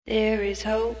There is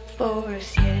hope for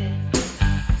us yet.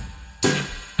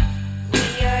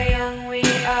 We are young, we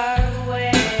are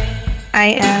aware.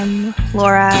 I am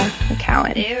Laura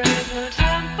McCowan. There is no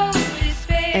time for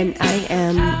despair. And I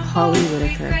am Holly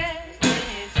Whitaker.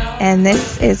 And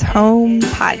this is Home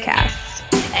Podcast.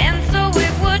 And so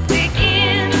it would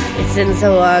begin. It's been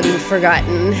so long, we've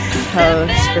forgotten how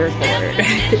to record.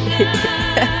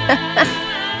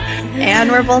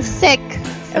 And we're both sick.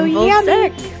 So I'm both yummy.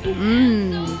 sick.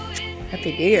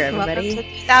 Happy New Year, everybody. Welcome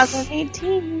to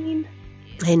 2018.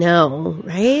 I know,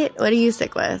 right? What are you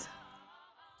sick with?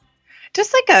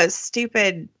 Just like a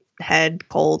stupid head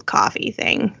cold coffee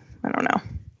thing. I don't know.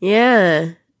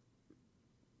 Yeah.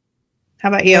 How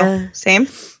about you? Yeah. Same?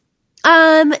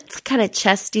 It's kind of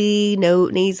chesty,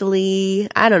 nasally.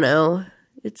 I don't know.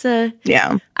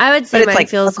 Yeah. I would say But it's mine like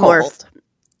feels a more. cold.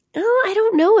 Oh, I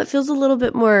don't know. It feels a little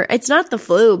bit more. It's not the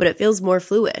flu, but it feels more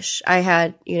flu-ish. I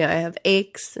have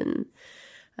aches and,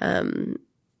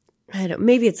 I don't.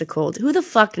 Maybe it's a cold. Who the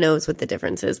fuck knows what the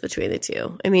difference is between the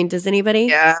two? I mean, does anybody?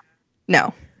 Yeah.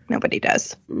 No, nobody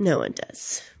does. No one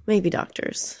does. Maybe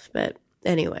doctors, but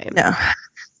anyway. No.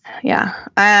 Yeah.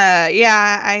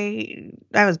 I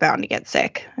was bound to get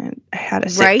sick. I had a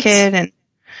sick Right? kid, and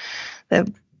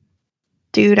the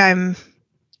dude I'm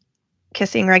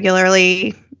kissing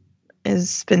regularly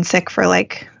has been sick for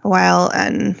like a while,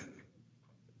 and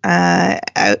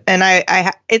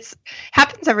it's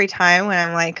happens every time when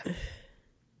I'm like,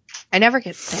 I never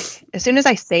get sick. As soon as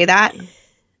I say that,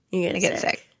 You I get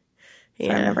sick. So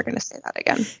Yeah. I'm never going to say that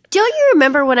again. Don't you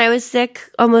remember when I was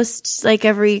sick almost like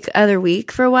every other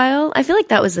week for a while? I feel like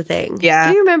that was the thing. Yeah.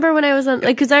 Do you remember when I was on,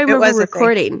 like, because I was remember a thing.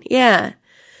 recording. Yeah.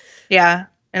 Yeah.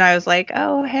 And I was like,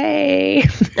 oh, hey.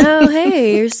 Oh,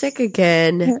 hey, you're sick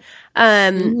again.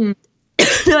 Mhm.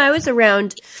 No, I was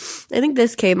around, I think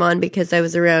this came on because I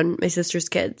was around my sister's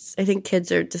kids. I think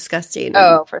kids are disgusting.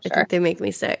 Oh, for I sure. think they make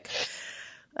me sick.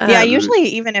 Yeah, usually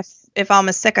even if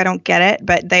I'm sick, I don't get it,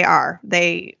 but they are.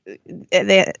 They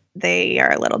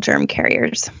are little germ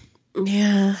carriers.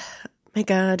 Yeah. My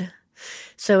God.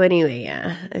 So anyway,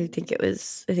 yeah, I think it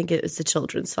was the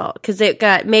children's fault because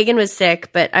Megan was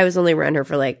sick, but I was only around her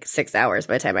for like 6 hours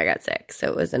by the time I got sick. So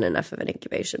it wasn't enough of an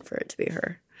incubation for it to be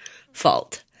her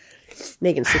fault.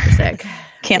 Megan's super sick.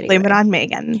 Can't blame it on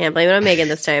Megan. Can't blame it on Megan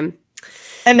this time.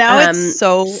 And now it's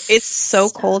so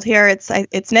cold here.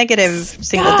 It's negative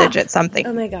single digit something.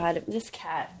 Oh my God, this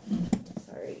cat.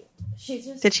 Sorry.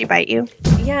 Did she bite you?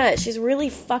 Yeah, she's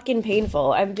really fucking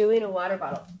painful. I'm doing a water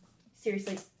bottle.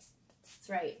 Seriously. That's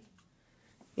right.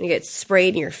 You're gonna get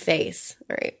sprayed in your face.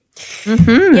 All right.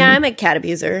 Mm-hmm. Yeah, I'm a cat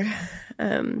abuser.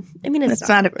 I mean, That's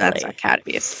not cat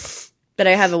abuse. But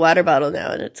I have a water bottle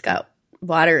now, and it's got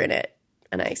water in it,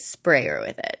 and I spray her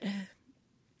with it.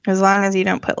 As long as you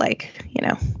don't put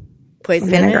Poison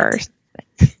vinegar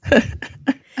in it. or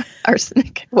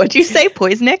arsenic. What'd you say?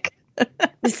 Poisonic?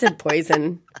 I said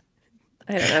poison.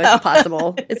 I don't know. It's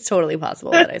possible. It's totally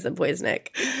possible that I said poisonic.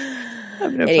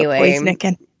 I'm gonna Anyway. put poisonic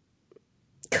in.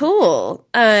 Cool.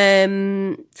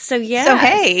 So yeah. So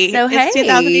hey, it's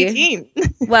 2018.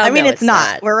 Well, I mean, no, it's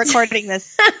not. We're recording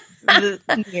this New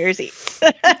Year's Eve.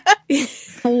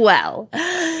 Well,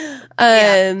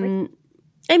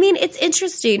 I mean, it's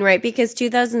interesting, right? Because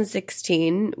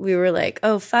 2016, we were like,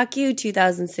 oh, fuck you,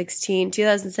 2016.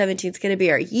 2017 is going to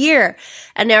be our year.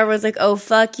 And now everyone's like, oh,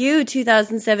 fuck you,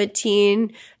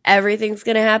 2017. Everything's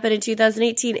going to happen in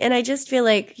 2018. And I just feel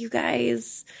like, you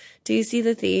guys, do you see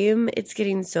the theme? It's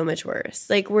getting so much worse.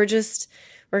 Like, we're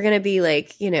going to be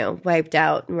like, wiped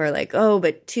out. And we're like, oh,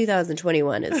 but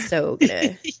 2021 is so going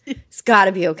to, it's got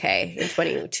to be okay in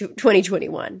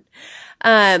 2021.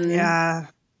 Yeah.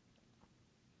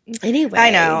 Anyway.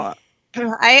 I know.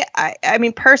 I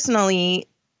mean, personally,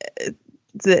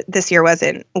 this year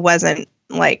wasn't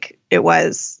like it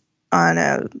was on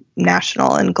a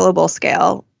national and global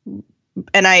scale.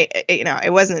 And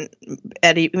it wasn't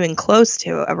even close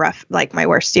to a rough, like my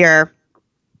worst year.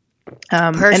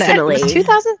 Personally. And it was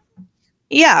 2000.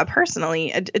 Yeah,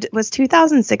 personally. It was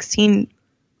 2016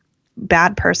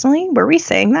 bad personally? Were we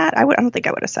saying that? I don't think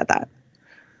I would have said that.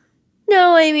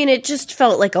 No, I mean, it just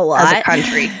felt like a lot. As a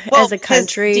country. As a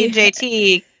country.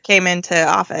 DJT came into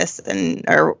office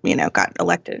or got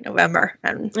elected in November.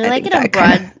 And I like it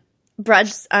on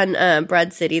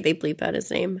Broad City. They bleep out his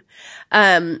name.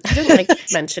 I don't like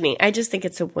mentioning. I just think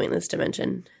it's so pointless to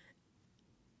mention.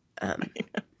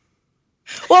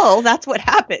 Well, that's what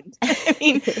happened. I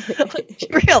mean, let's be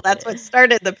real. That's what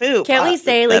started the poop. Can't we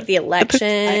say the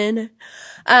election?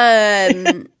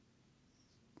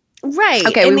 Right.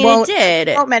 Okay, I mean, it did.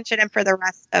 We won't mention him for the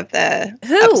rest of the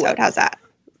Who? episode. How's that?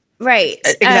 Right.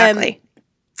 Exactly.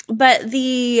 but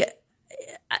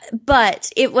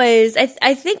it was,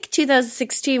 I think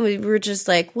 2016, we were just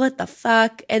like, what the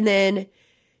fuck? And then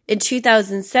in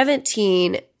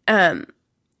 2017, I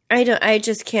don't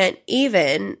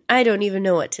even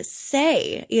know what to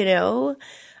say, you know?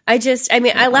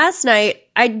 Last night,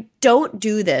 I don't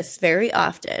do this very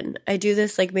often. I do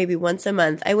this like maybe once a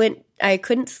month. I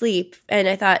couldn't sleep and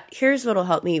I thought, here's what'll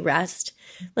help me rest.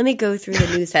 Let me go through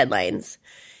the news headlines.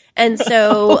 And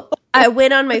so I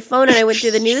went on my phone and I went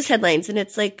through the news headlines and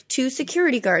it's like 2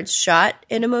 security guards shot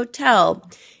in a motel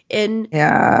in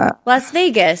Las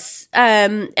Vegas.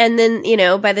 And then, you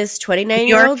know, by this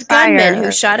 29-year-old gunman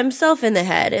who shot himself in the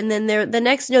head. And then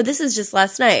this is just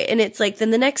last night. And it's like,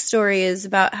 then the next story is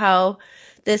about how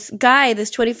this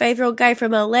 25-year-old guy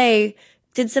from LA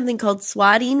did something called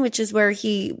swatting, which is where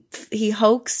he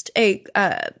hoaxed a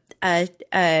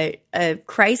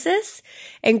crisis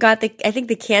and got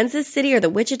the Kansas City or the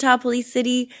Wichita police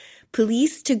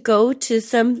to go to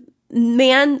some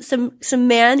man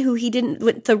who he didn't,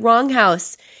 with the wrong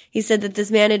house. He said that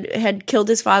this man had killed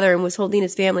his father and was holding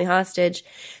his family hostage.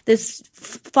 This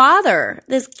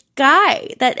guy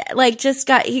that like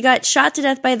he got shot to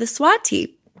death by the SWAT team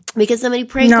because somebody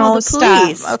prank called the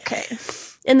police. Stop. Okay.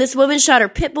 And this woman shot her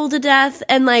pit bull to death.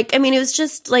 And like, I mean, it was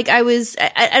just like and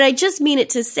I just mean it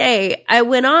to say, I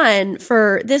went on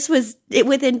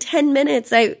within 10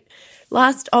 minutes, I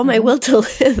lost all my will to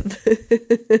live.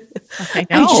 I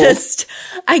know.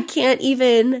 I can't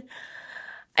even,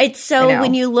 it's so,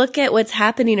 when you look at what's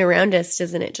happening around us,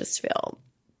 doesn't it just feel,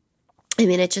 I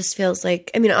mean, it just feels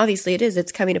like, I mean, obviously it is,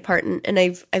 it's coming apart. And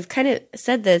I've kind of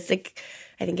said this, like,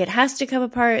 I think it has to come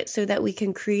apart so that we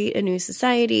can create a new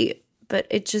society. But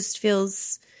it just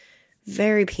feels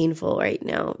very painful right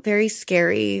now, very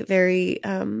scary, very,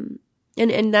 and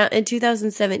that in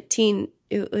 2017,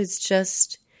 it was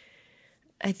just,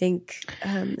 I think,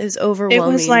 it was overwhelming.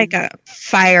 It was like a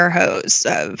fire hose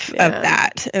of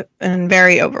that and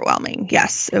very overwhelming.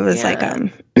 Yes. It was like,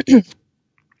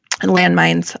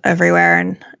 landmines everywhere.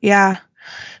 And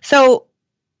so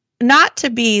not to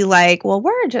be like, well,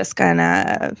 we're just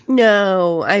gonna,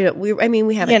 no, we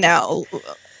haven't, you know,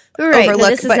 right. No,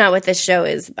 this is not what this show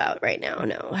is about right now.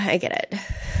 No, I get it.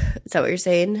 Is that what you're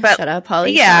saying? But, shut up,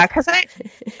 Holly. Yeah, because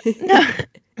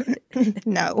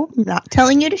no, I'm not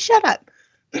telling you to shut up.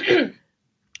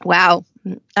 Wow.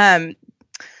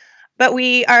 But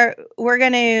we're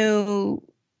going to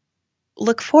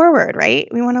look forward, right?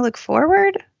 We want to look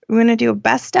forward. We want to do a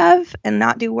best of and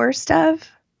not do worst of.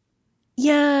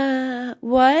 Yeah.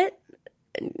 What?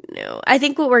 No. I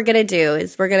think what we're going to do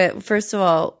is first of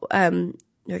all,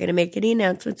 we're going to make any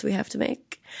announcements we have to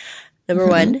make. Number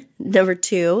one. Number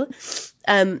two,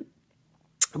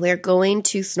 we're going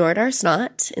to snort our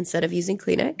snot instead of using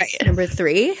Kleenex. Right. Number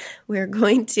three, we're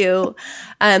going to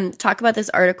talk about this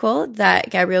article that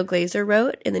Gabrielle Glazer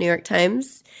wrote in the New York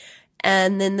Times.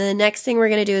 And then the next thing we're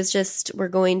going to do is we're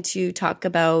going to talk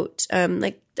about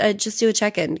just do a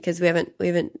check-in because we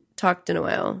haven't talked in a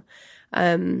while.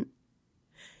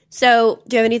 So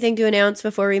do you have anything to announce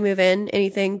before we move in?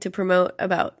 Anything to promote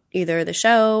about either the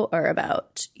show or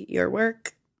about your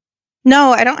work?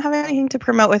 No, I don't have anything to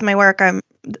promote with my work.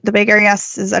 The Bay Area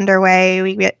Yes is underway.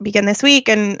 We begin this week,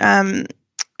 and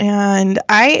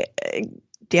I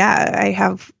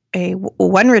have a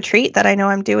one retreat that I know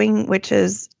I'm doing, which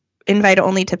is invite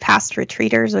only to past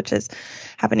retreaters, which is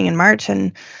happening in March,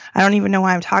 and I don't even know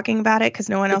why I'm talking about it because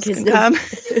no one else can come.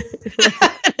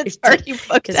 It's already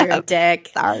booked because you're a dick.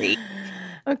 Sorry,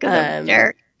 because I'm a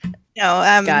jerk.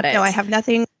 No, got it. No, I have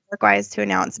nothing work-wise to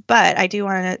announce, but I do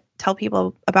want to tell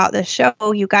people about this show.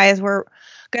 You guys, we're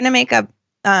going to make a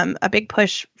big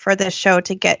push for this show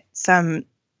to get some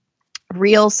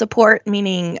real support,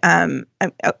 meaning I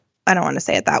don't want to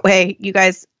say it that way. You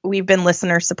guys, we've been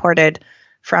listener supported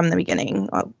from the beginning,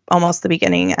 almost the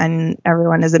beginning, and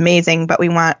everyone is amazing, but we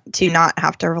want to not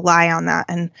have to rely on that.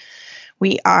 And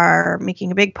we are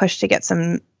making a big push to get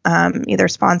some either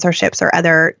sponsorships or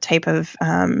other type of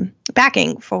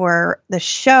backing for the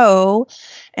show.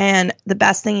 And the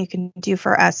best thing you can do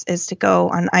for us is to go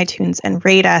on iTunes and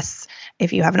rate us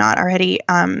if you have not already,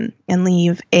 and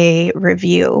leave a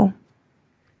review.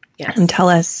 Yes. And tell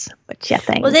us what you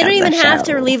think. Well, they don't even have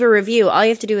to leave a review. All you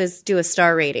have to do is do a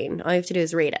star rating. All you have to do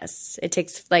is rate us. It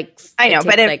takes I know,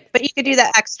 but you could do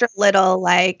that extra little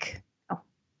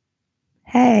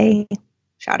hey,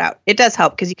 shout out. It does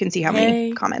help because you can see how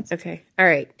many comments. Okay. All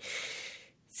right.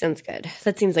 Sounds good.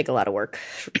 That seems like a lot of work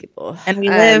for people. And we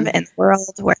live in a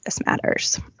world where this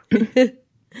matters. What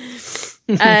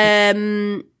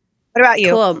about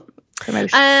you? Cool.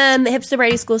 Hip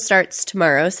Sobriety School starts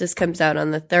tomorrow. So this comes out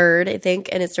on the 3rd, I think,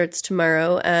 and it starts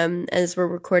tomorrow. As we're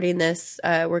recording this,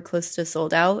 we're close to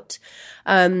sold out.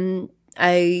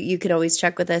 You can always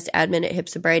check with us,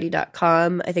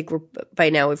 admin@hipsobriety.com. I think by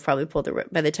now we've probably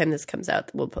by the time this comes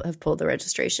out, we'll have pulled the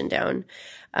registration down.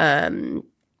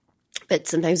 But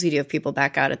sometimes we do have people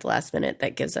back out at the last minute.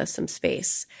 That gives us some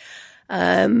space.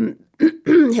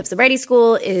 Hip Sobriety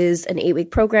School is an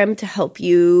 8-week program to help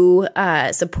you,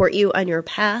 support you on your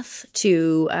path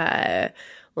to,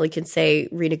 you can say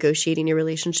renegotiating your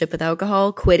relationship with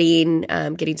alcohol, quitting,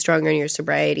 getting stronger in your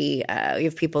sobriety. We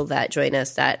have people that join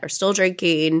us that are still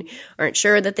drinking, aren't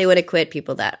sure that they want to quit,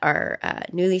 people that are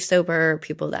newly sober,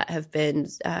 people that have been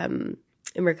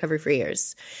in recovery for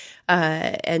years.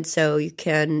 And so you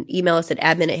can email us at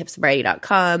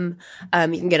admin@hipsobriety.com.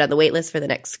 You can get on the wait list for the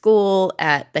next school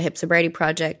at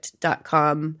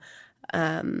thehipsobrietyproject.com.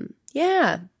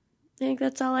 Yeah, I think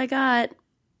that's all I got.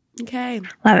 Okay.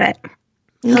 Love it.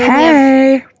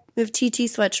 Okay. We have TT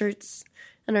sweatshirts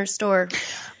in our store.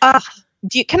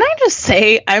 Can I just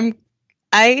say I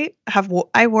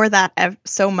wore that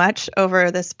so much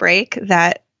over this break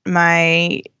that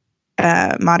my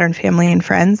Modern Family and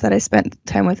friends that I spent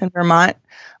time with in Vermont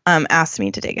asked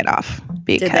me to take it off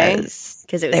because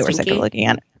they were sick of looking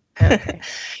at it. Okay.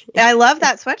 I love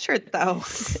that sweatshirt though.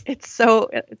 It's so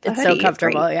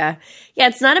comfortable. Yeah.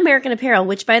 It's not American Apparel,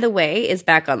 which by the way is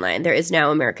back online. There is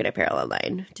now American Apparel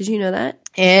online. Did you know that?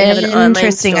 They have an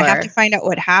online store. I have to find out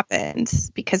what happened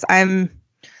because I've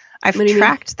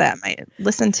tracked them. I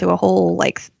listened to a whole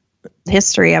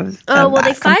history of.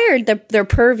 They fired their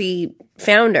pervy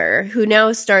founder who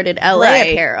now started LA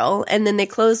Apparel, and then they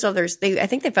closed all I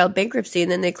think they filed bankruptcy,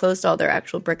 and then they closed all their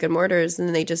actual brick and mortars, and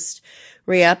then they just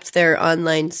re-upped their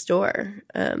online store.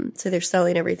 So they're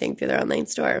selling everything through their online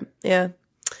store. Yeah.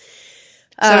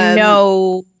 So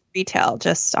no retail,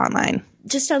 just online.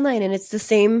 Just online, and it's the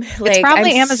same. It's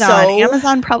probably Amazon.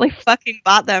 Amazon probably fucking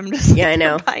bought them. I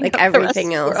know. Like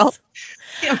everything else.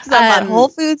 Amazon bought Whole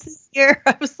Foods this year.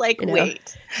 I was like,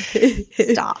 wait,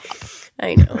 stop.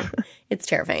 I know. It's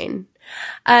terrifying.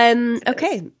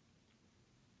 Okay.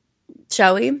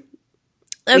 Shall we?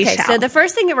 Okay, so the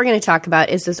first thing that we're going to talk about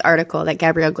is this article that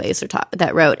Gabrielle Glaser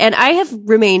that wrote. And I have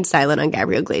remained silent on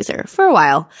Gabrielle Glaser for a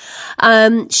while.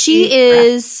 She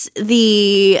is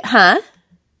the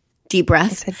deep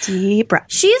breath. I said deep breath.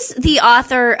 She's the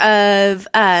author of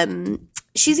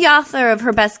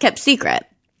Her Best Kept Secret.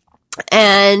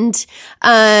 And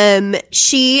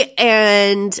she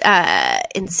and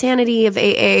Insanity of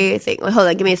AA, I think. Well, hold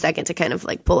on, give me a second to kind of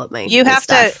pull up my. You have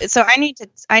stuff. to. So I need to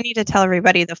tell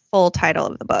everybody the full title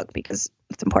of the book because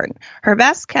it's important. Her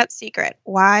Best Kept Secret: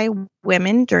 Why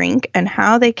Women Drink and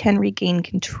How They Can Regain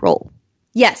Control.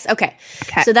 Yes. Okay.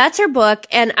 So that's her book.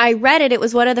 And I read it. It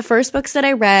was one of the first books that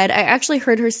I read. I actually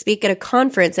heard her speak at a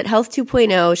conference at Health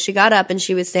 2.0. She got up and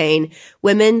she was saying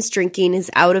women's drinking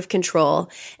is out of control.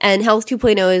 And Health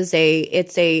 2.0 is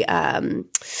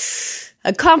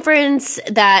a conference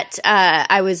that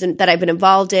that I've been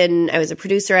involved in. I was a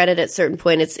producer at it at a certain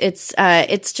point.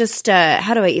 It's just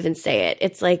how do I even say it?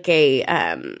 It's like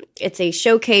it's a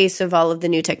showcase of all of the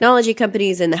new technology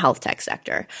companies in the health tech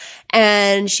sector.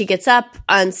 And she gets up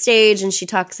on stage and she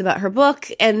talks about her book,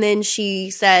 and then she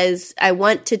says, "I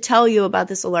want to tell you about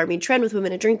this alarming trend with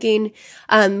women and drinking.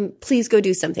 Please go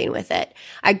do something with it."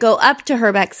 I go up to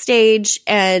her backstage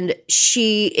and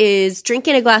she is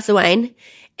drinking a glass of wine.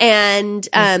 And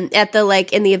at the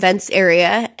in the events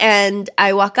area, and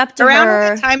I walk up to her.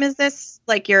 Around what time is this?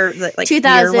 Your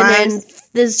 2000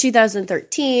 this is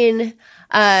 2013.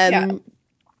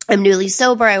 I'm newly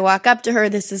sober. I walk up to her.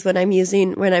 This is when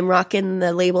I'm rocking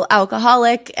the label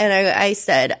alcoholic. And I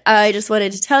said, "I just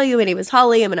wanted to tell you, my name is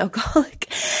Holly. I'm an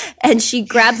alcoholic." And she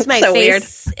grabs my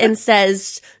face and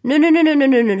says, No,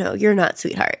 you're not,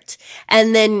 sweetheart.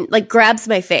 And then grabs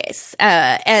my face.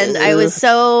 And I was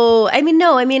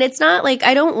it's not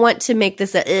I don't want to make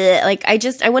this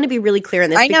I want to be really clear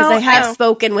on this because I have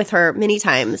spoken with her many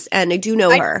times and I do know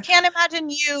her. I can't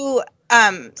imagine you,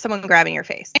 someone grabbing your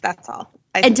face. That's all.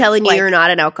 And telling you you're not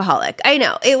an alcoholic. I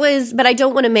know it was, but I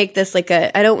don't want to make this I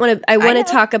want to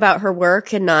talk about her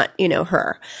work and not,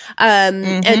 her.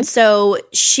 And so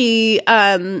she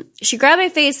grabbed my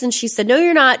face and she said, "No,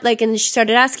 you're not." And she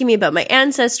started asking me about my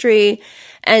ancestry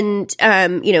and,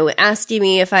 asking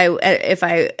me if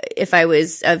I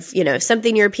was of,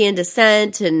 something European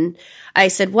descent. And I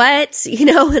said, "What?"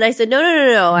 And I said,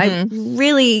 No, I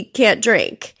really can't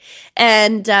drink.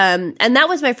 And that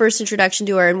was my first introduction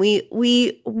to her. And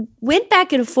we went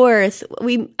back and forth.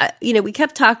 We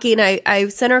kept talking. I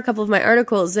sent her a couple of my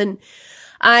articles and,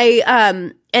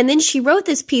 And then she wrote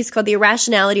this piece called The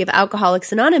Irrationality of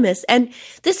Alcoholics Anonymous. And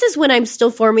this is when I'm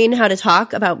still forming how to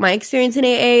talk about my experience in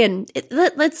AA. And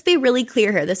let's be really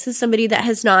clear here. This is somebody that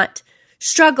has not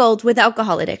struggled with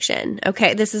alcohol addiction.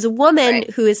 Okay. This is a woman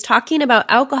who is talking about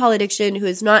alcohol addiction, who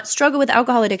has not struggled with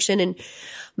alcohol addiction.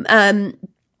 And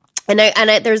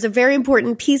there's a very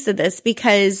important piece of this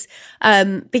because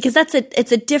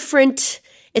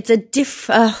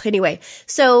anyway.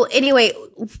 So anyway,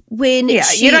 when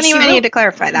you don't even need to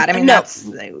clarify that. I mean, no, that's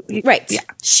right. Yeah.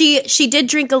 She did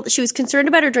drink. She was concerned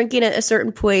about her drinking at a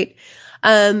certain point.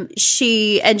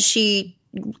 She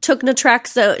took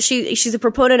naltrexone. She's a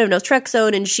proponent of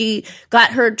naltrexone, and she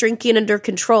got her drinking under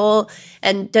control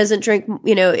and doesn't drink.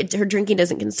 Her drinking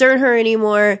doesn't concern her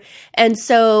anymore. And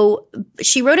so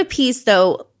she wrote a piece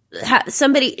though.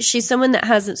 She's someone that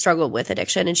hasn't struggled with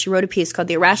addiction, and she wrote a piece called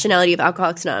The Irrationality of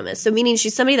Alcoholics Anonymous. So meaning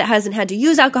she's somebody that hasn't had to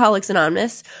use Alcoholics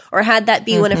Anonymous or had that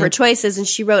be one of her choices. And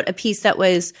she wrote a piece that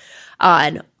was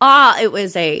on an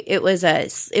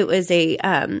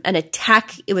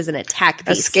attack. It was an attack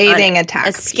piece. A scathing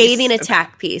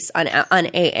attack piece on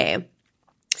AA.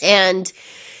 And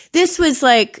this was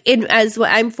like, as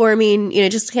what I'm forming,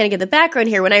 just to kind of get the background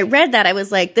here. When I read that, I was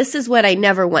like, this is what I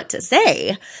never want to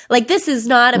say. Like, this is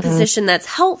not a position that's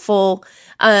helpful.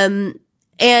 And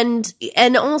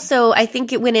also I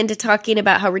think it went into talking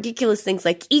about how ridiculous things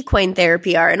like equine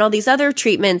therapy are and all these other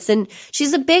treatments. And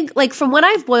she's a big, like, from what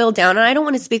I've boiled down, and I don't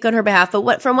want to speak on her behalf,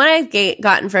 but from what I've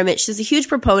gotten from it, she's a huge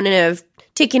proponent of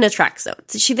taking naltrexone.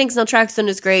 So she thinks naltrexone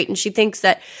is great, and she thinks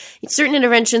that certain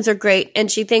interventions are great, and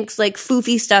she thinks like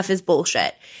foofy stuff is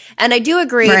bullshit. And I do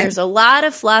agree. Right. There's a lot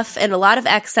of fluff and a lot of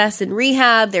excess in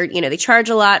rehab. They charge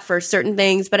a lot for certain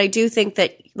things, but I do think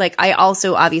that, like, I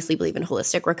also obviously believe in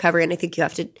holistic recovery, and I think you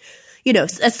have to,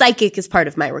 a psychic is part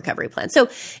of my recovery plan. So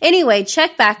anyway,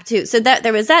 check back to, so that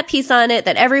there was that piece on it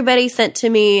that everybody sent to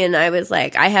me, and I was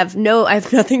like, I have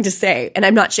nothing to say, and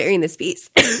I'm not sharing this piece.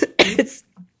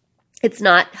 It's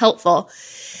not helpful.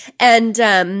 And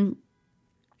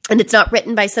it's not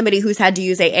written by somebody who's had to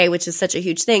use AA, which is such a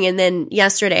huge thing. And then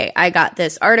yesterday I got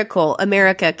this article,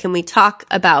 America, Can We Talk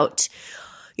About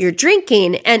Your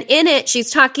Drinking? And in it, she's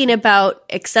talking about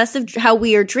how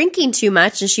we are drinking too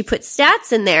much, and she put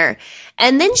stats in there.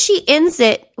 And then she ends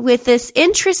it with this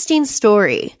interesting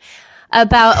story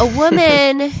about a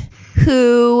woman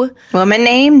woman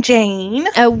named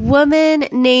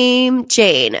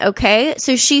Jane. Okay.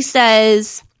 So she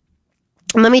says,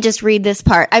 let me just read this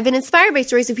part. I've been inspired by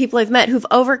stories of people I've met who've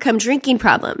overcome drinking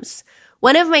problems.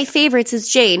 One of my favorites is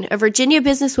Jane, a Virginia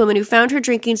businesswoman who found her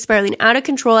drinking spiraling out of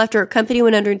control after her company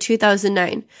went under in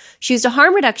 2009. She used a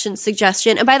harm reduction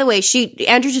suggestion. And by the way,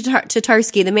 Andrew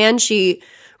Tatarsky, the man she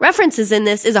references in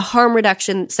this, is a harm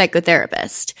reduction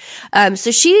psychotherapist. So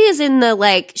she is in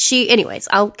anyways,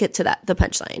 I'll get to the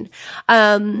punchline.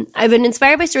 I've been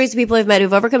inspired by stories of people I've met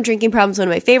who've overcome drinking problems. One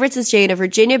of my favorites is Jane, a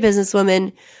Virginia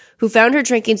businesswoman who found her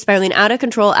drinking spiraling out of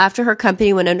control after her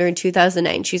company went under in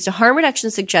 2009. She used a harm reduction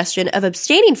suggestion of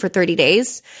abstaining for 30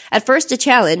 days, at first a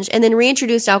challenge, and then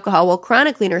reintroduced alcohol while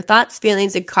chronicling her thoughts,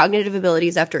 feelings, and cognitive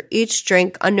abilities after each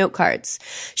drink on note cards.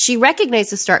 She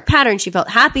recognized a stark pattern. She felt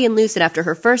happy and lucid after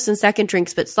her first and second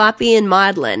drinks, but sloppy and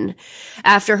maudlin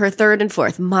after her third and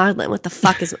fourth. Maudlin, what the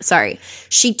fuck is, sorry.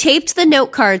 She taped the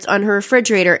note cards on her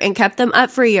refrigerator and kept them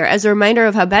up for a year as a reminder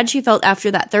of how bad she felt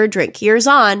after that third drink. Years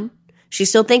on, she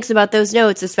still thinks about those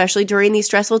notes, especially during these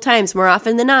stressful times. More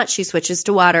often than not, she switches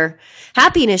to water.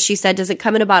 Happiness, she said, doesn't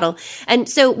come in a bottle. And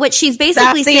so what she's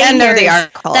basically saying here is,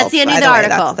 that's the end of the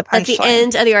article. That's the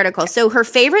end of the article. So her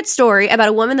favorite story about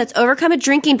a woman that's overcome a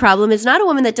drinking problem is not a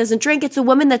woman that doesn't drink. It's a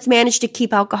woman that's managed to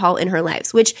keep alcohol in her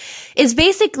lives, which is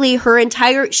basically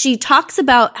she talks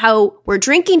about how we're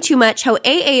drinking too much, how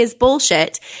AA is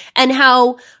bullshit, and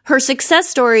how her success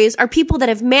stories are people that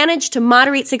have managed to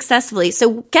moderate successfully.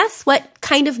 So guess what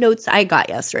kind of notes I got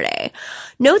yesterday?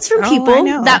 Notes from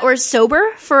people that were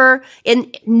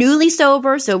newly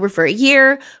sober for a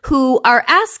year, who are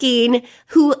asking,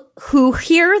 who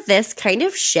hear this kind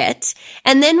of shit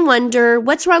and then wonder,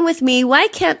 what's wrong with me? Why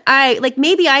can't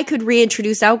maybe I could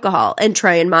reintroduce alcohol and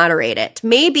try and moderate it.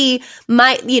 Maybe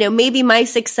my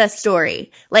success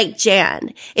story, like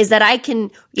Jan, is that I can,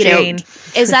 Jane,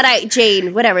 is that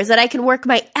I can work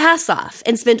my ass off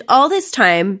and spend all this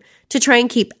time to try and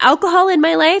keep alcohol in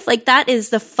my life. Like, that is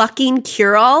the fucking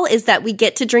cure-all, is that we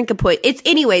get to drink a point.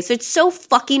 So it's so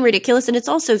fucking ridiculous. And it's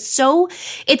also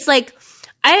it's like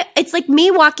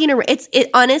me walking around.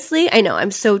 Honestly, I know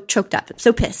I'm so choked up. I'm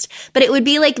so pissed, but it would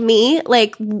be like me,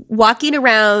 like, walking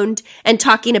around and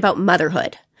talking about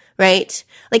motherhood. right?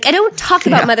 Like, I don't talk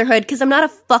about motherhood because I'm not a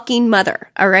fucking mother,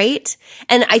 all right?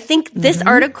 And I think this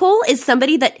article is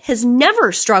somebody that has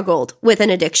never struggled with an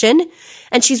addiction,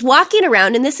 and she's walking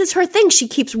around, and this is her thing. She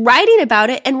keeps writing about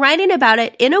it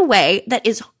in a way that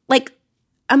is like,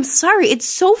 I'm sorry, it's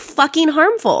so fucking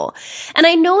harmful. And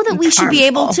I know that we should be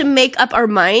able to make up our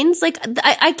minds. Like,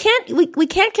 I can't, we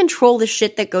can't control the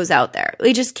shit that goes out there.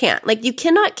 We just can't. Like, you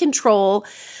cannot control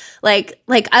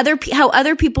how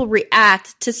other people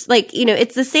react to, like, you know,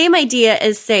 it's the same idea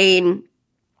as saying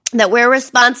that we're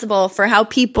responsible for how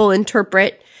people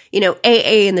interpret, you know,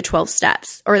 AA and the 12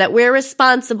 steps, or that we're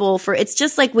responsible for, it's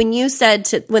just like when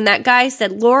that guy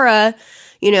said, Laura,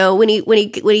 you know, when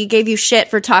he gave you shit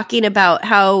for talking about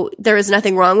how there is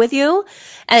nothing wrong with you,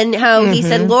 and how he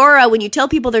said, Laura, when you tell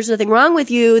people there's nothing wrong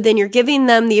with you, then you're giving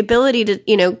them the ability to,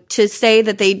 you know, to say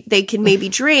that they can maybe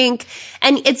drink.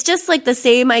 And it's just like the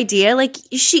same idea. Like,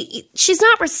 she's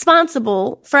not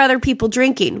responsible for other people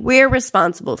drinking. We're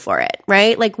responsible for it,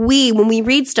 right? Like, when we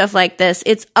read stuff like this,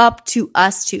 it's up to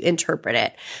us to interpret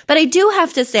it. But I do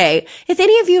have to say, if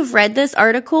any of you have read this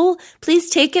article, please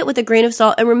take it with a grain of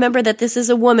salt, and remember that this is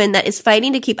a woman that is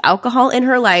fighting to keep alcohol in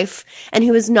her life, and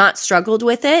who has not struggled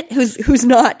with it, who's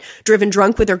not driven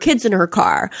drunk with her kids in her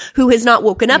car, who has not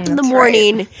woken up in the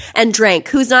morning and drank,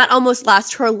 who's not almost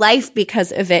lost her life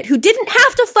because of it, who didn't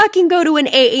have to fucking go to an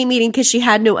AA meeting because she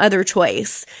had no other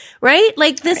choice, right?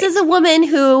 Like, this is a woman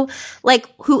who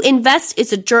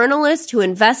is a journalist who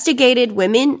investigated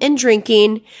women and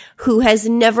drinking, who has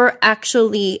never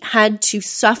actually had to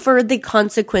suffer the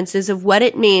consequences of what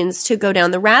it means to go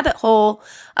down the rabbit hole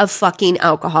of fucking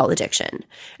alcohol addiction.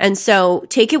 And so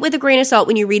take it with a grain of salt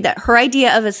when you read that her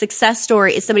idea of a success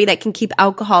story is somebody that can keep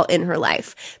alcohol in her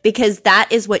life, because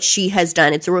that is what she has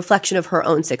done. It's a reflection of her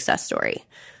own success story.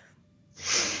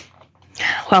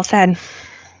 Well said.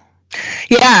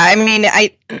 Yeah, I mean,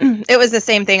 it was the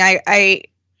same thing.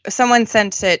 Someone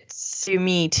sent it to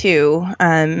me too.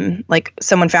 Like,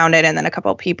 someone found it, and then a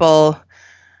couple of people.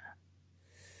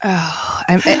 Oh,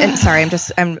 I'm sorry.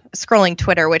 I'm scrolling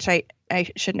Twitter, which I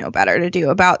should know better to do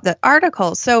about the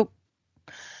article. So,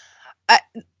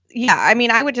 yeah, I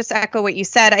mean, I would just echo what you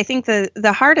said. I think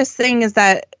the hardest thing is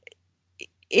that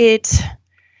this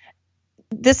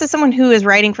is someone who is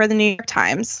writing for the New York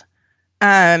Times.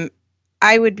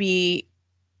 I would be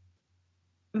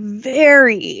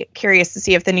very curious to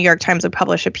see if the New York Times would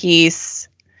publish a piece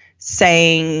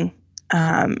saying,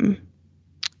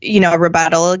 you know, a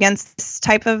rebuttal against this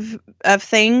type of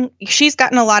thing. She's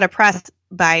gotten a lot of press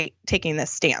by taking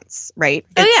this stance, right?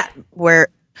 Where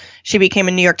she became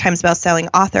a New York Times bestselling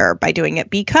author by doing it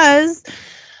because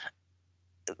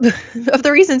of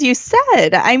the reasons you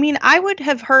said. I mean, I would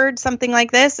have heard something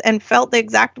like this and felt the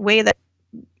exact way that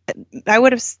I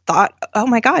would have thought, oh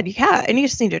my God, yeah, and you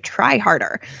just need to try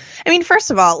harder. I mean,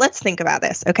 first of all, let's think about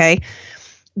this, okay?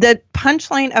 The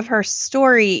punchline of her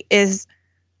story is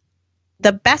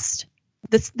the best.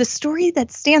 The story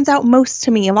that stands out most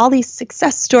to me of all these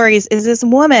success stories is this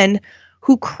woman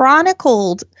who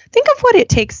chronicled, think of what it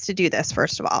takes to do this,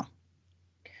 first of all.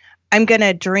 I'm going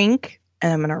to drink,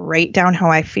 and I'm going to write down how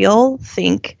I feel,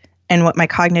 think, and what my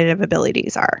cognitive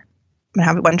abilities are. I'm going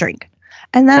to have one drink.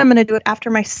 And then I'm going to do it after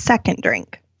my second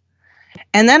drink.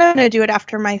 And then I'm going to do it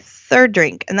after my third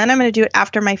drink. And then I'm going to do it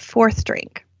after my fourth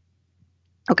drink.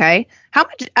 Okay? How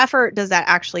much effort does that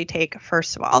actually take,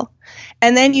 first of all?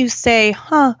 And then you say,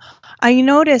 I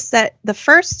noticed that the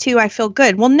first two I feel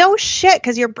good. Well, no shit,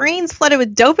 because your brain's flooded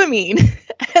with dopamine.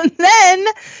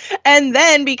 and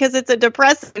then because it's a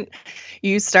depressant,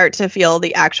 you start to feel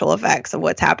the actual effects of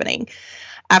what's happening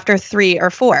after 3 or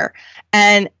 4.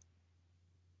 And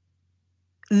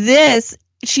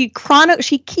she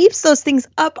keeps those things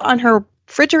up on her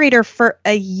refrigerator for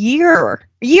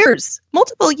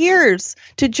multiple years,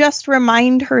 to just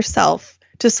remind herself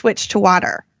to switch to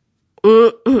water.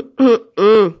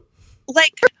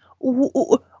 Like,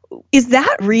 is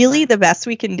that really the best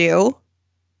we can do?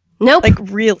 Nope. Like,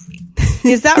 really?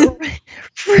 Is that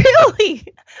really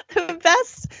the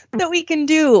best that we can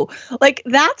do? Like,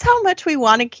 that's how much we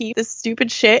want to keep this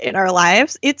stupid shit in our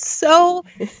lives. It's so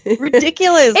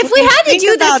ridiculous. If we had to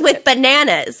do this with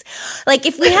bananas, like,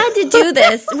 if we had to do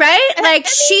this, right? Like,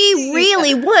 she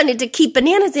really wanted to keep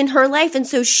bananas in her life. And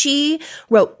so she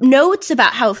wrote notes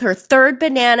about how her third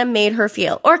banana made her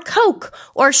feel, or Coke,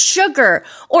 or sugar,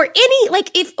 or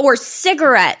or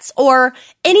cigarettes, or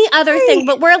any other thing.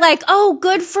 But we're like, oh,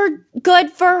 good for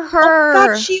her. Oh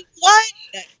God, she won.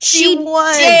 She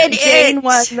won. Jane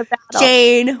won the battle.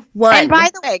 Jane won. And by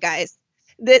the way, guys,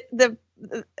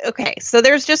 okay, so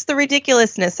there's just the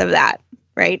ridiculousness of that,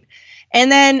 right? And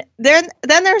then there's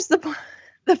the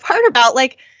part about,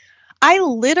 like, I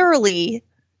literally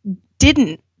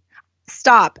didn't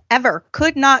stop ever,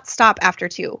 could not stop after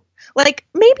 2. Like,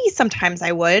 maybe sometimes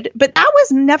I would, but that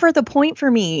was never the point for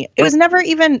me. It was never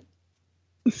even,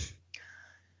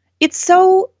 it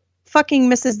so fucking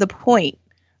misses the point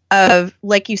of,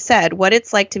 like you said, what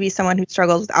it's like to be someone who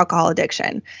struggles with alcohol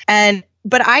addiction.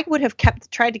 But I would have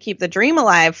tried to keep the dream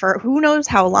alive for who knows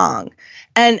how long.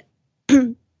 And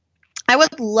I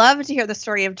would love to hear the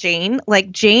story of Jane.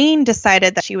 Like, Jane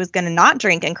decided that she was going to not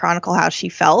drink and chronicle how she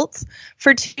felt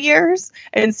for 2 years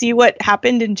and see what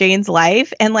happened in Jane's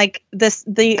life. And like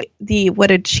the what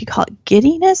did she call it?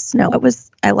 Giddiness? No,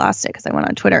 I lost it because I went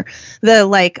on Twitter. The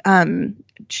like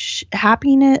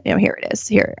happiness. Oh, here it is.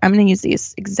 Here, I'm going to use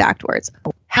these exact words.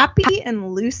 Happy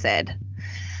and lucid.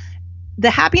 The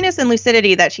happiness and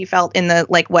lucidity that she felt in the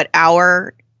like what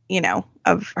hour,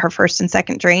 of her first and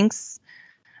second drinks.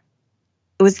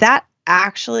 Was that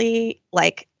actually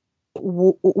like,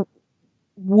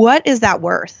 what is that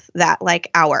worth, that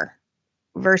like hour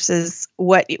versus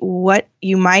what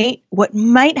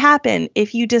might happen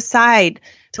if you decide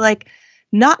to like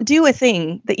not do a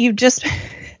thing that you've just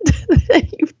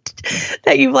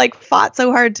that you've like fought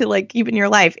so hard to like keep in your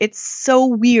life. It's so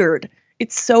weird.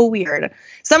 It's so weird.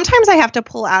 Sometimes I have to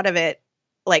pull out of it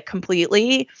like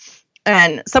completely.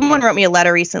 And someone wrote me a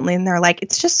letter recently and they're like,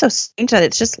 it's just so strange that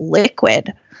it's just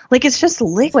liquid. Like, it's just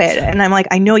liquid. And I'm like,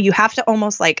 I know you have to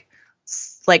almost like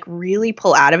really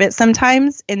pull out of it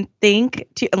sometimes and think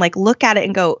and like look at it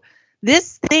and go,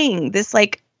 this thing, this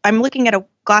like, I'm looking at a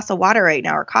glass of water right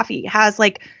now or coffee has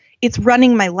like, it's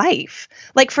running my life.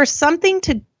 Like for something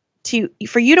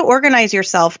for you to organize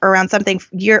yourself around something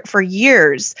for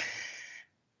years,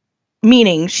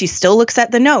 meaning she still looks at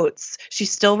the notes.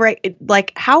 She's still right.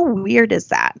 Like, how weird is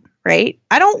that? Right?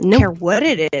 I don't care what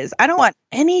it is. I don't want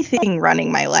anything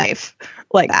running my life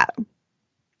like that.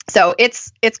 So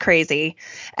it's crazy.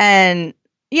 And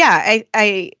yeah,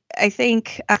 I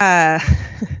think I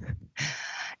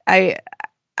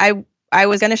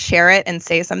was going to share it and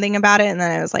say something about it. And then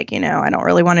I was like, I don't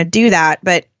really want to do that,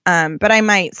 but I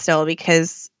might still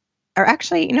or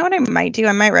actually, you know what I might do?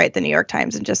 I might write the New York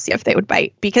Times and just see if they would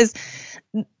bite, because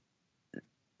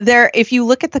if you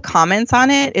look at the comments on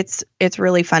it, it's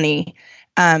really funny.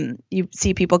 You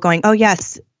see people going, oh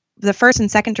yes, the first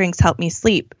and second drinks help me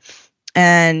sleep.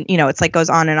 And, it's like goes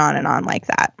on and on and on like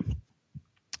that.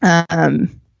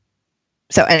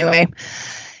 So anyway,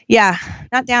 yeah,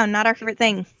 not down, not our favorite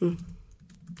thing.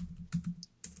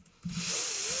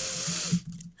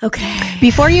 Okay.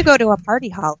 Before you go to a party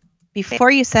hall,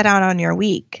 before you set out on your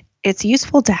week, it's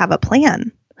useful to have a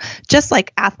plan, just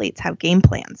like athletes have game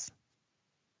plans.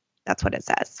 That's what it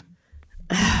says.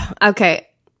 Okay.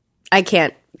 I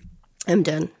can't. I'm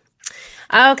done.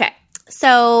 Okay.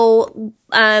 So,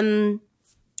 all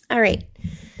right.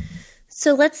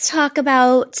 So let's talk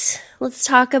about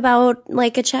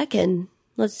like a check-in.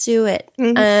 Let's do it.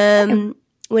 Mm-hmm.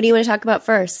 What do you want to talk about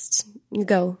first? You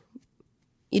go.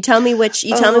 You tell me which thing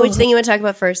you want to talk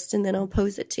about first, and then I'll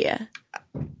pose it to you.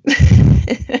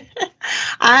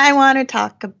 I want to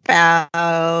talk about.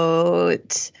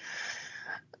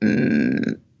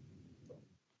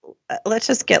 Let's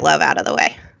just get love out of the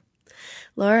way.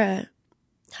 Laura,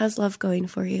 how's love going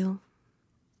for you?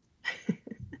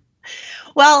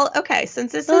 Well, okay.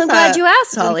 Since this is, I'm glad you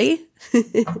asked, Holly.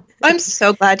 I'm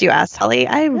so glad you asked, Holly.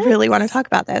 I really want to talk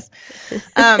about this.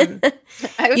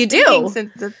 You do.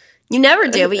 You never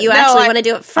do, but you actually want to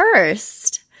do it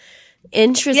first.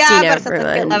 Interesting, yeah, but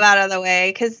everyone. Get love out of the way,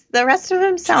 because the rest of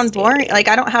them sound boring. Like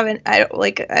I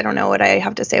don't know what I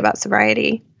have to say about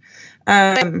sobriety.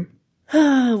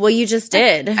 Well, you just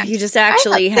did. You just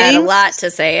actually had a lot to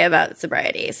say about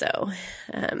sobriety. So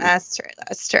that's true.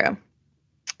 That's true.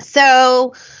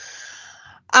 So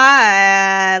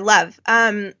I love.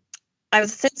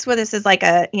 Since this is like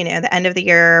a the end of the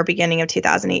year, beginning of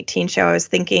 2018 show, I was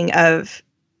thinking of.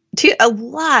 A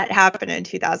lot happened in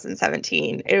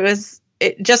 2017.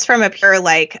 Just from a pure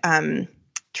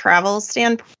travel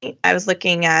standpoint. I was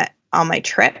looking at all my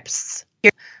trips.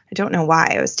 I don't know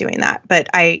why I was doing that, but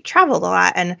I traveled a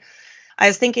lot, and I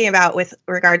was thinking about with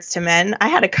regards to men. I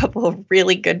had a couple of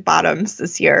really good bottoms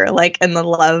this year, like in the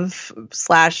love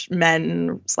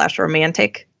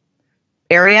 /men/romantic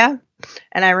area.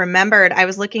 And I remembered I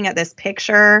was looking at this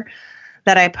picture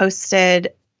that I posted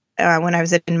when I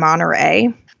was in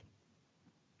Monterey.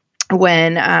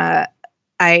 When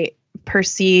I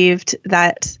perceived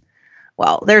that,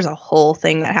 well, there's a whole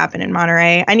thing that happened in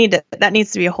Monterey. That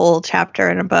needs to be a whole chapter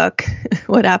in a book,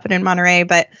 what happened in Monterey.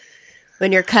 But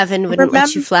when your coven wouldn't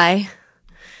let you fly.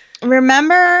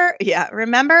 remember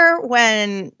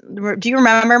when, do you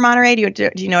remember Monterey? Do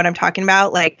you know what I'm talking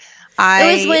about? Like,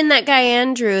 It was when that guy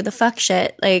Andrew, the fuck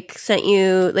shit, like sent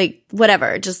you like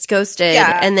whatever, just ghosted,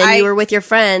 and then you were with your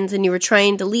friends and you were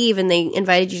trying to leave, and they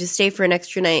invited you to stay for an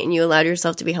extra night, and you allowed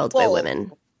yourself to be held by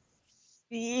women.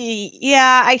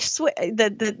 Yeah, I swear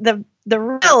the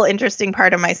real interesting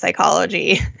part of my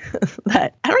psychology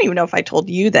that I don't even know if I told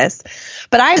you this,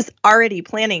 but I was already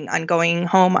planning on going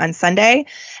home on Sunday,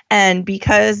 and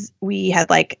because we had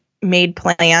like made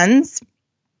plans,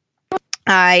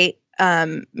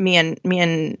 me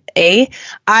and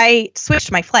I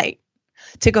switched my flight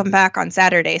to go back on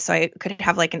Saturday so I could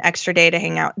have like an extra day to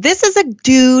hang out. This is a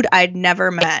dude I'd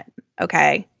never met.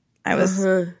 Okay. I was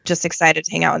just excited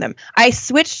to hang out with him. I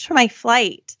switched my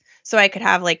flight so I could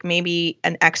have like maybe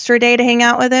an extra day to hang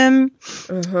out with him.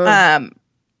 So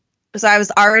I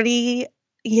was already,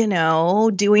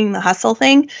 doing the hustle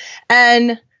thing.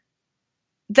 And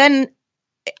then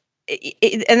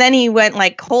he went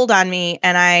like cold on me,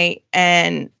 and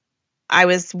I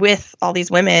was with all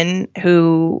these women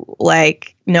who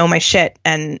like know my shit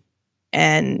and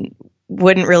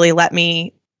wouldn't really let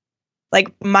me. Like,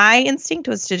 my instinct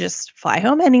was to just fly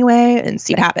home anyway and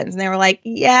see what happens. And they were like,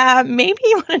 yeah, maybe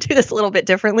you want to do this a little bit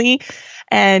differently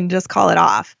and just call it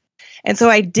off. And so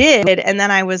I did. And then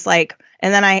I was like,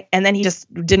 and then he just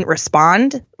didn't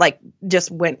respond, like just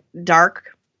went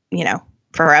dark,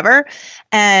 forever.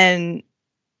 And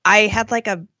I had like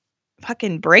a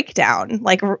fucking breakdown.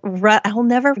 Like, I'll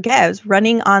never forget. I was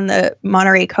running on the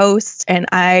Monterey coast, and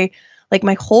like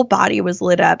my whole body was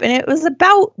lit up, and it was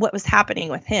about what was happening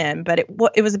with him, but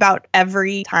it was about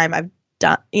every time I've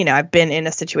been in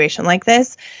a situation like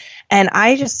this, and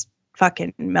I just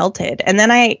fucking melted. And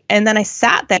then I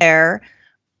sat there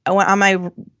on my,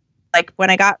 like when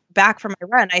I got back from my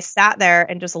run, I sat there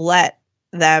and just let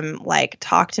them like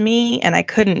talk to me, and I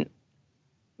couldn't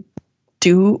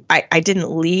I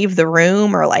didn't leave the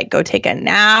room or like go take a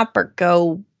nap or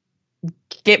go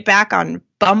get back on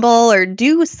Bumble or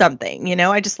do something,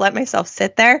 I just let myself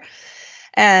sit there,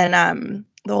 and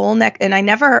the whole and I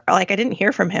never, like, I didn't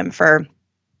hear from him for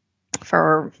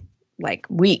like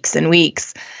weeks and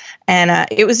weeks, and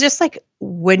it was just like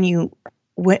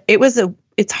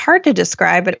it's hard to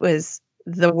describe, but it was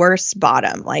the worst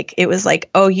bottom. Like, it was like,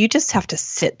 oh, you just have to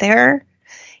sit there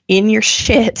in your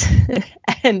shit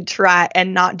and try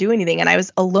and not do anything. And I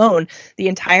was alone the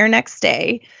entire next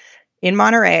day in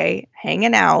Monterey,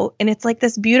 hanging out, and it's like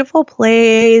this beautiful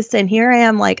place, and here I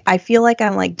am, like, I feel like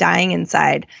I'm like dying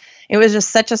inside. It was just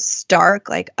such a stark,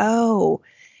 like, oh,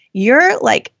 you're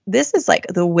like, this is like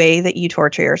the way that you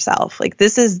torture yourself. Like,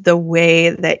 this is the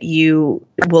way that you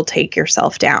will take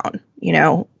yourself down,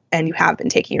 and you have been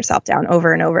taking yourself down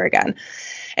over and over again.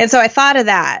 And so I thought of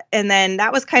that, and then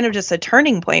that was kind of just a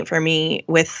turning point for me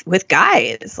with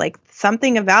guys. Like,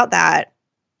 something about that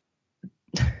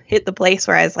hit the place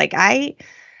where I was like, I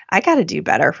got to do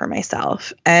better for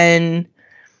myself. And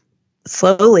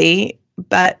slowly,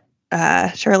 but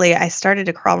surely, I started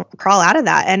to crawl out of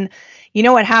that. And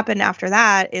what happened after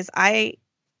that is I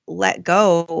let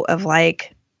go of,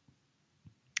 like,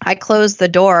 I closed the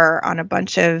door on a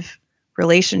bunch of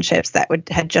relationships that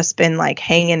had just been like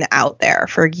hanging out there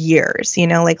for years,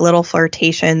 like little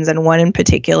flirtations, and one in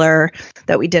particular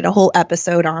that we did a whole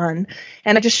episode on.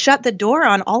 And I just shut the door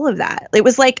on all of that. It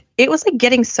was like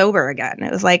getting sober again.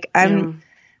 It was like, I'm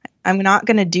not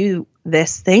going to do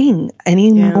this thing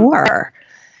anymore. Yeah.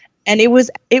 And it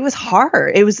was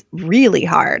hard. It was really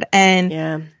hard.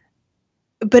 And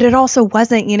but it also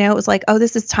wasn't, it was like, oh,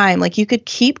 this is time. Like, you could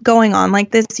keep going on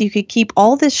like this. You could keep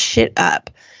all this shit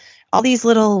up, all these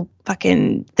little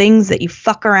fucking things that you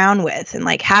fuck around with, and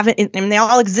like have it. And they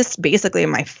all exist basically in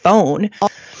my phone.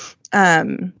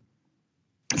 Some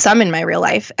in my real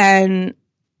life, and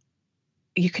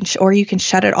you can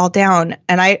shut it all down.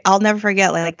 And I'll never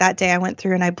forget, like that day I went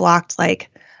through and I blocked like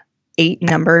 8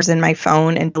 numbers in my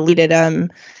phone and deleted them.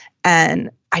 And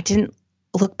I didn't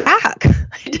look back.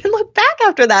 I didn't look back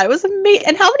after that. It was amazing.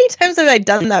 And how many times have I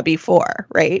done that before?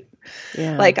 Right.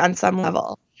 Yeah. Like, on some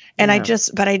level. And I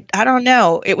don't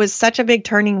know. It was such a big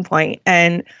turning point.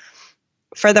 And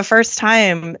for the first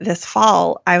time this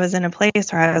fall, I was in a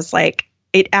place where I was like,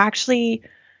 it actually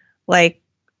like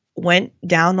went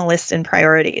down the list in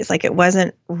priorities. Like, it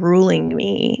wasn't ruling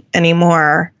me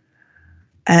anymore.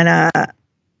 And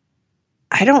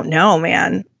I don't know,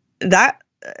 man, that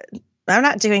I'm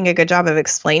not doing a good job of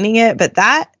explaining it, but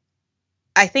that,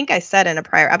 I think I said in a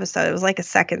prior episode, it was like a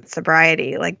second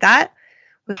sobriety. Like, that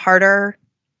was harder.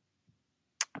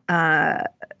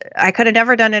 I could have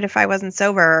never done it if I wasn't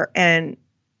sober, and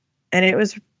it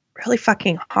was really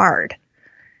fucking hard.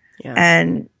 Yeah.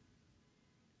 and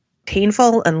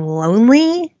painful and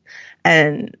lonely,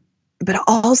 but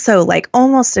also like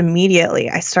almost immediately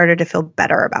I started to feel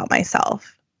better about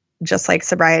myself. Just like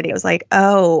sobriety, I was like,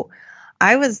 oh,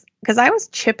 because I was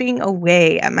chipping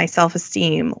away at my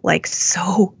self-esteem like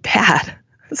so bad,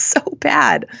 so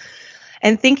bad,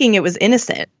 and thinking it was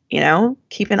innocent,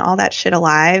 keeping all that shit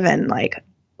alive and like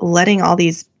letting all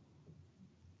these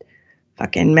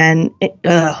fucking men.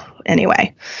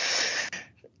 Anyway,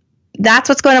 that's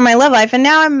what's going on in my love life. And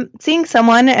now I'm seeing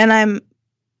someone and I'm,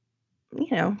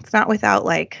 it's not without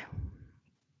like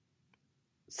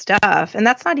stuff. And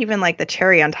that's not even like the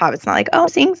cherry on top. It's not like, oh, I'm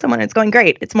seeing someone, it's going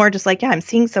great. It's more just like, yeah, I'm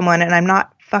seeing someone and I'm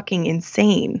not fucking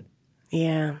insane.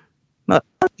 Yeah.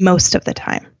 Most of the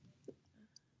time.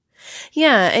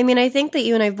 Yeah. I mean, I think that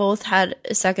you and I both had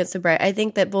a second sobriety. I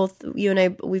think that both you and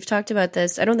I, we've talked about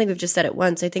this. I don't think we've just said it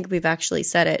once. I think we've actually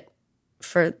said it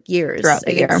for years. Throughout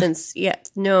the year.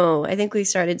 I think we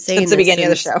started saying since the beginning of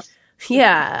the show.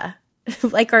 Yeah.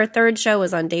 Like our third show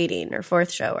was on dating, or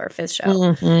fourth show, or fifth show.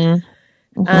 Mm-hmm.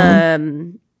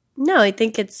 Mm-hmm. No, I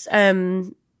think it's, I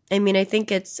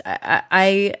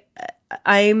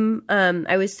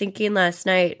was thinking last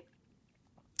night,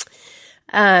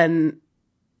 I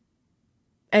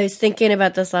was thinking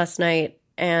about this last night,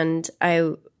 and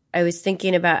I was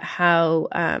thinking about how,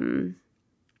 when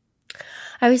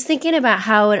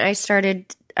I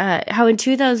started, how in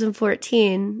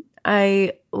 2014,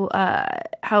 when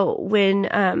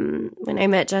I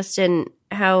met Justin,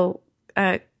 how,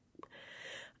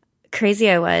 crazy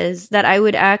I was that I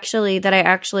actually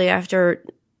after,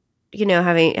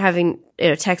 having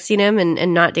texting him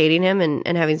and not dating him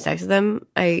and having sex with him,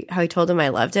 how I told him I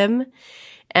loved him,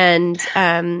 and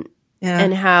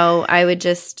and how I would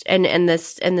just and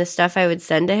the stuff I would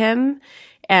send to him,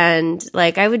 and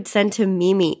like I would send him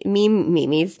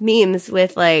memes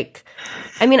with like,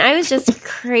 I mean, I was just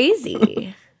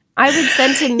crazy. I would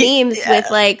send him memes with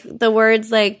like the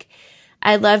words like,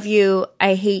 I love you,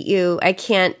 I hate you, I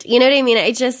can't, you know what I mean?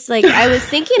 I just like, I was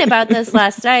thinking about this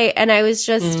last night, and I was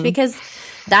just, because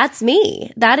that's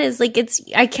me. That is like,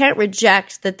 I can't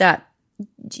reject that.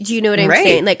 Do you know what I'm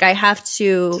saying? Like, I have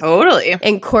to totally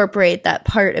incorporate that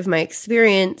part of my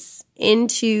experience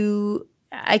into,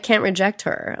 I can't reject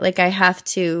her. Like, I have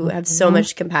to have so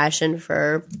much compassion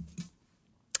for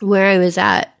where I was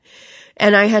at.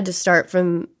 And I had to start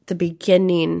from the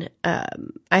beginning.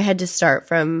 I had to start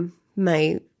from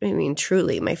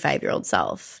truly my 5-year-old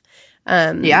self,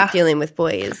 dealing with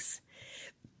boys.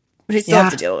 But I still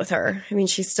have to deal with her. I mean,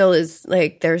 she still is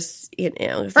like, there's,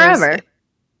 forever.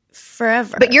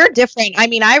 But you're different. I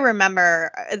mean, I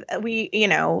remember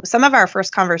some of our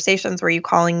first conversations were you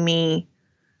calling me,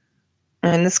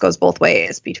 and this goes both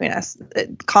ways between us,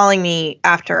 calling me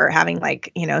after having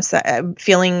like,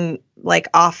 feeling like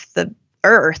off the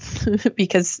earth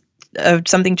because of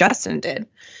something Justin did,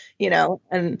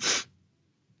 and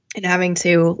having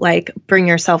to like bring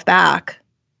yourself back.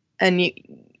 And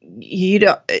you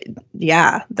don't,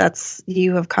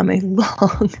 you have come a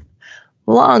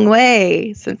long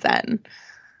way since then.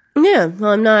 Yeah.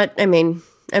 Well, I'm not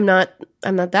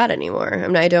that anymore.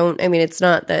 It's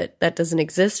not that doesn't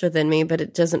exist within me, but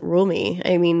it doesn't rule me.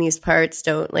 I mean, these parts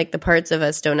don't, like the parts of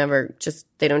us we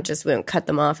don't cut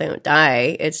them off, they don't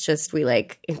die. It's just,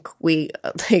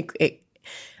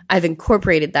 I've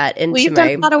incorporated that into you've done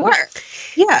a lot of work.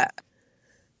 Yeah.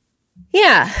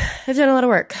 Yeah. I've done a lot of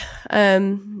work.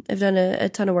 I've done a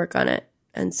ton of work on it.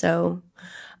 And so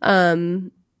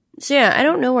yeah, I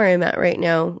don't know where I'm at right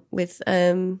now with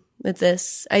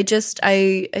this. I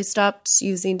stopped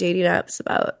using dating apps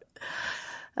about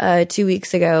 2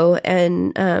 weeks ago,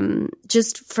 and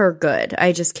just for good.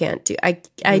 I just can't do. I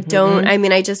don't. I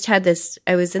mean, I just had this.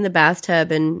 I was in the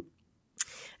bathtub and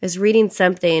I was reading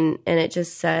something, and it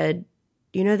just said,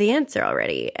 "You know the answer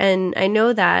already," and I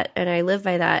know that, and I live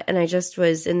by that. And I just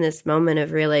was in this moment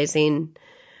of realizing.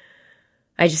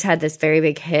 I just had this very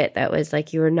big hit that was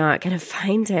like, you are not going to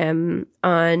find him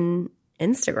on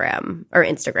Instagram.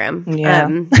 Yeah.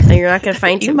 You're not going to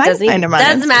find him.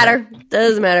 Doesn't matter.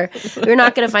 You're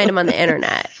not going to find him on the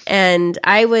internet. And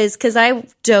because I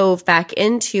dove back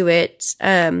into it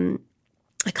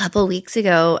a couple weeks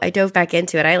ago. I dove back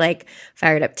into it. I like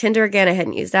fired up Tinder again. I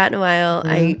hadn't used that in a while.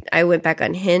 I went back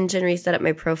on Hinge and reset up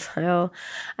my profile.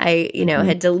 I,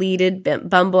 had deleted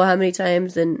Bumble how many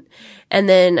times, and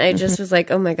then I just was like,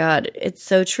 oh my God, it's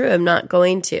so true. I'm not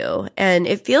going to. And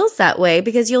it feels that way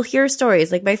because you'll hear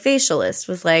stories like my facialist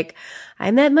was like,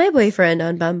 I met my boyfriend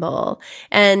on Bumble,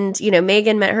 and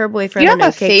Megan met her boyfriend on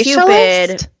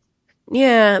OkCupid.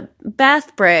 Yeah,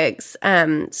 Beth Briggs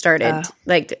started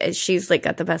like she's like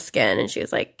got the best skin, and she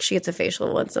was like she gets a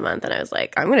facial once a month, and I was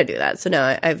like I'm gonna do that. So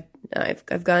now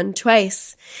I've gone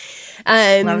twice.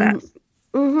 Love that.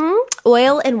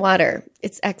 Oil and Water.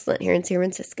 It's excellent here in San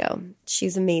Francisco.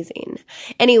 She's amazing.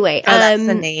 Anyway, That's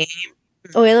the name.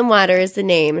 Oil and Water is the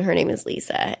name, and her name is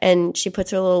Lisa, and she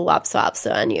puts her little wop swaps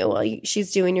on you while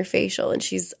she's doing your facial, and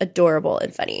she's adorable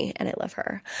and funny, and I love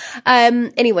her.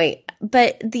 Anyway,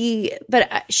 but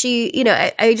she, you know,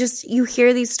 I just, you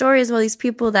hear these stories of all these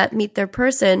people that meet their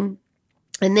person,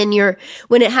 and then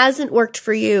when it hasn't worked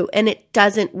for you, and it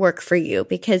doesn't work for you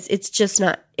because it's just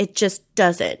not, it just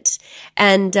doesn't.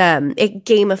 And it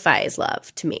gamifies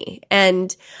love to me.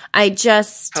 And I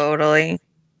just Totally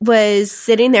was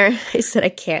sitting there. I said, I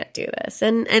can't do this.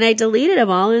 And I deleted them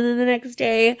all. And then the next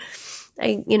day,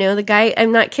 the guy,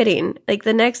 I'm not kidding. Like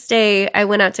the next day I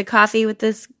went out to coffee with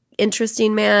this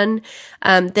interesting man.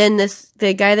 Then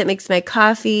the guy that makes my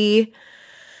coffee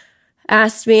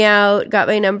asked me out, got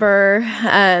my number.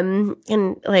 And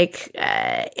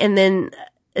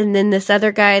then this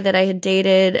other guy that I had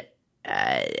dated,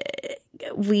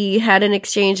 we had an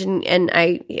exchange, and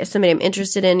somebody I'm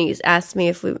interested in, he's asked me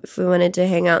if we wanted to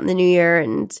hang out in the new year,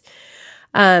 and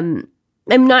I'm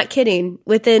not kidding.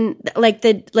 Within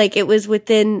it was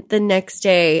within the next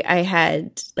day, I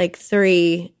had like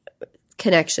 3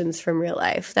 connections from real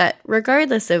life that,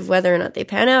 regardless of whether or not they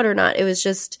pan out or not, it was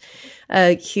just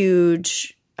a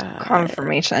huge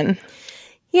confirmation.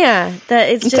 Yeah, that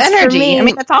it's just energy. For me, I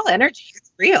mean, that's all energy.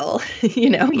 It's real.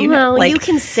 You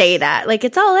can say that, like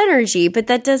it's all energy, but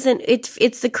that doesn't.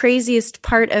 It's the craziest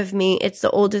part of me. It's the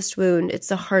oldest wound. It's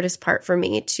the hardest part for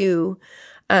me to.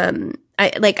 I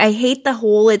hate the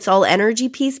whole "it's all energy"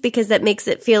 piece, because that makes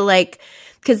it feel like.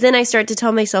 Because then I start to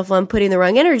tell myself, well, I'm putting the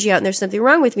wrong energy out, and there's something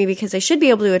wrong with me because I should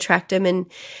be able to attract him. And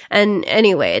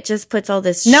anyway, it just puts all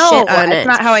this shit on it. No, that's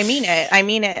not how I mean it. I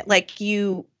mean it like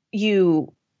your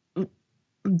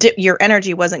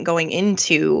energy wasn't going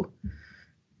into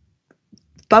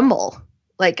Bumble.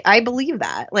 Like, I believe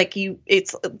that. Like,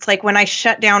 it's like when I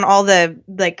shut down all the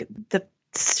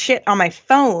shit on my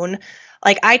phone,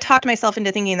 like I talked myself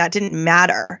into thinking that didn't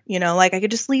matter, like I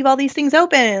could just leave all these things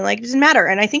open and like it doesn't matter.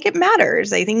 And I think it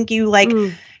matters. I think you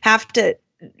have to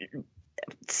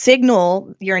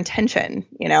signal your intention,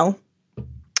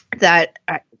 that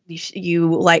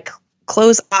you like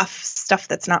close off stuff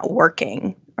that's not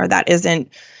working, or that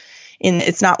isn't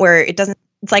it's not where it doesn't,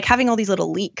 it's like having all these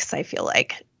little leaks, I feel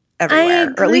like. Everywhere, I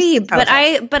agree, but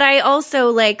I also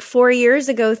like 4 years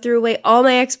ago threw away all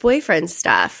my ex-boyfriend's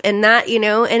stuff, and that,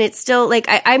 and it's still like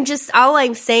I'm just, all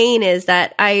I'm saying is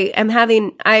that I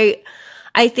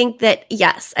think that,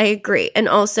 yes, I agree. And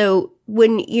also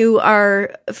when you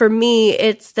are, for me,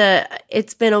 it's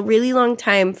been a really long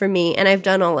time for me, and I've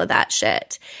done all of that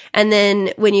shit. And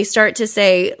then when you start to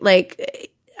say,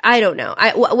 like, I don't know,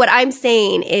 what I'm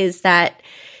saying is that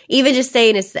even just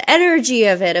saying it's the energy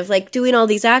of it, of like doing all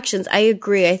these actions, I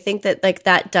agree. I think that like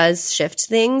that does shift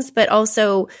things, but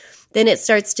also then it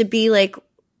starts to be like,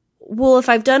 well, if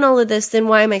I've done all of this, then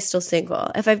why am I still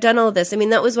single? If I've done all of this, I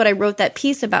mean, that was what I wrote that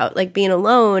piece about, like being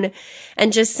alone,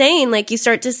 and just saying, like, you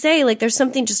start to say, like, there's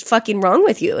something just fucking wrong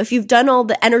with you. If you've done all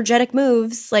the energetic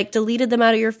moves, like deleted them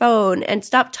out of your phone and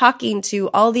stopped talking to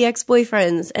all the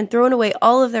ex-boyfriends and thrown away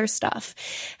all of their stuff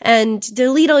and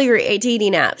delete all your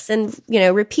dating apps and,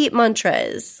 repeat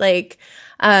mantras, like,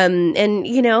 I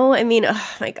mean,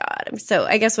 oh my God.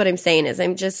 I guess what I'm saying is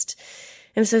I'm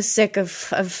so sick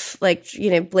of like,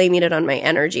 blaming it on my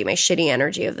energy, my shitty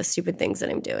energy of the stupid things that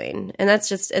I'm doing. And that's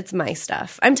just, it's my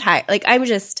stuff. I'm tired. Like, I'm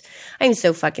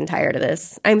so fucking tired of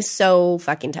this. I'm so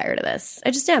fucking tired of this.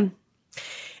 I just am.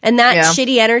 And that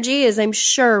shitty energy is, I'm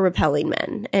sure, repelling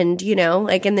men. And,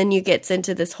 and then you get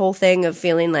into this whole thing of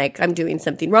feeling like I'm doing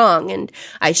something wrong and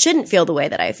I shouldn't feel the way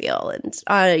that I feel, and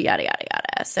yada, yada,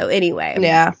 yada. So anyway.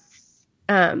 Yeah.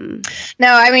 No,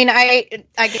 I mean, I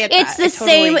get it's that. The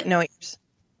same. No,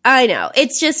 I know.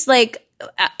 It's just like,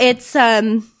 it's,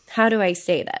 how do I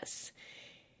say this?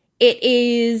 It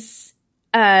is,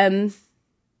 it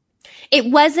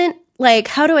wasn't like,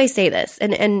 how do I say this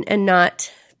and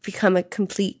not become a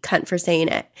complete cunt for saying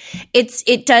it?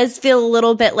 It does feel a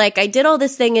little bit like I did all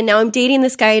this thing and now I'm dating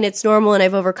this guy and it's normal and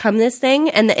I've overcome this thing.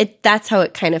 And that's how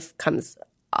it kind of comes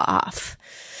off.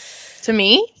 To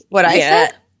me? What I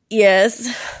said? Yes.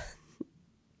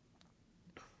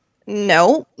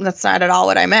 No, that's not at all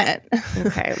what I meant.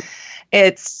 Okay.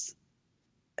 It's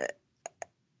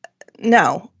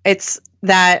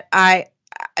that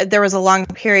there was a long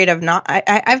period of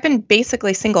I've been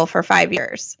basically single for 5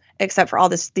 years, except for all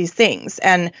these things.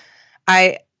 And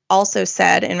also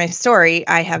said in my story,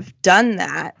 I have done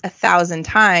that 1,000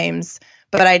 times,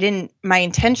 but my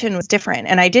intention was different.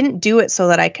 And I didn't do it so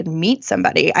that I could meet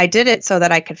somebody. I did it so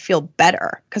that I could feel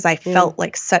better because I felt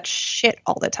like such shit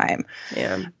all the time.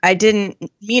 Yeah. I didn't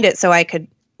meet it so I could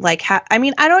like I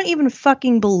mean, I don't even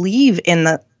fucking believe in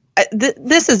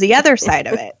this is the other side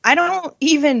of it. I don't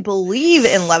even believe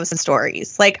in love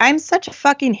stories. Like, I'm such a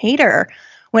fucking hater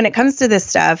when it comes to this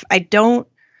stuff. I don't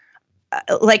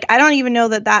even know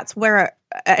that that's where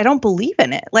I don't believe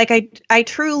in it. Like, I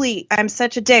truly, I'm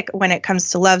such a dick when it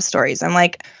comes to love stories. I'm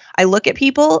like, I look at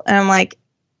people and I'm like,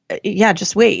 yeah,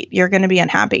 just wait. You're going to be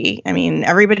unhappy. I mean,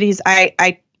 I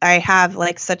have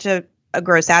like such a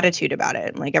gross attitude about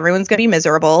it. Like, everyone's going to be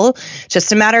miserable.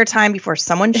 Just a matter of time before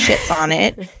someone shits on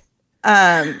it.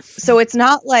 So it's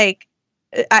not like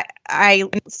I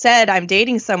said I'm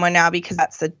dating someone now because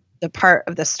that's the part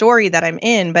of the story that I'm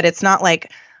in, but it's not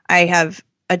like I have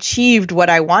achieved what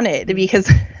I wanted, because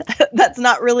that's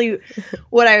not really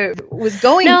what I was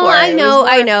going for. I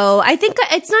know. I think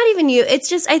it's not even you. It's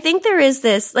just, I think there is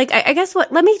this, like, I guess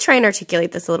let me try and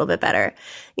articulate this a little bit better.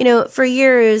 You know, for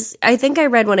years, I think I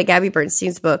read one of Gabby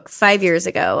Bernstein's book 5 years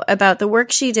ago about the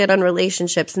work she did on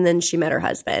relationships, and then she met her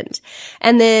husband.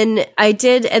 And then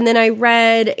I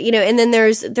read, you know, and then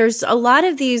there's a lot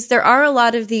of these,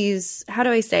 how do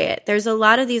I say it? There is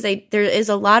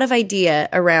a lot of idea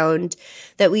around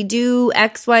that we do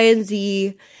X, Y, and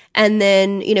Z, and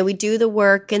then, you know, we do the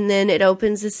work, and then it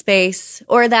opens a space,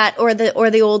 or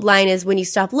the old line is, when you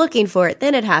stop looking for it,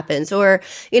 then it happens. Or,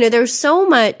 you know, there's so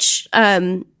much,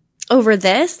 over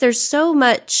this, there's so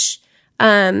much,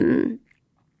 like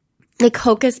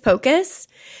hocus pocus.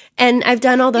 And I've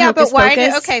done all the hocus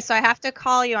pocus. Okay, so I have to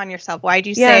call you on yourself. Why'd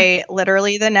you say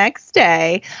literally the next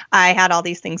day I had all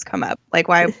these things come up? Like,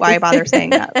 why bother saying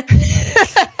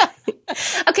that?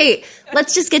 Okay,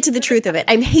 let's just get to the truth of it.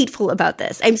 I'm hateful about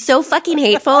this. I'm so fucking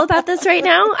hateful about this right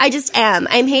now. I just am.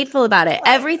 I'm hateful about it.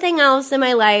 Everything else in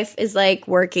my life is like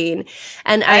working,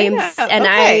 and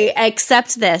I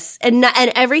accept this, and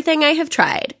everything I have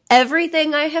tried,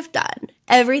 everything I have done,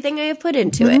 everything I have put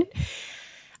into it.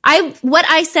 What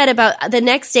I said about the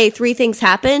next day, 3 things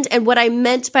happened, and what I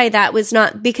meant by that was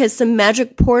not because some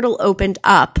magic portal opened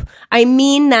up. I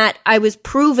mean that I was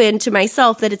proven to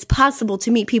myself that it's possible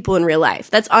to meet people in real life.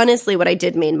 That's honestly what I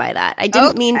did mean by that. I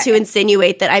didn't mean to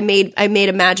insinuate that I made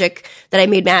magic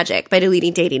by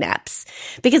deleting dating apps,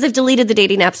 because I've deleted the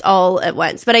dating apps all at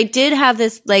once. But I did have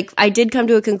this, like, I did come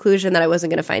to a conclusion that I wasn't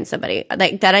going to find somebody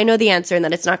like that I know the answer, and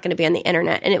that it's not going to be on the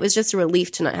internet. And it was just a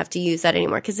relief to not have to use that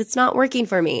anymore, because it's not working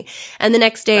for me. And the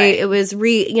next day it was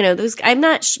I'm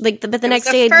not but the next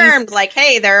day affirmed, like,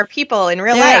 hey, there are people in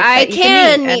real life. I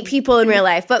can meet people in real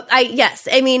life, but yes.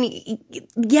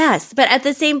 But at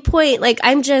the same point, like,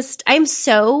 I'm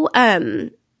so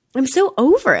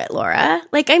over it, Laura.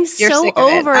 Like, I'm so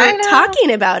over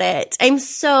talking about it. I'm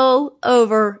so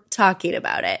over talking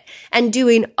about it and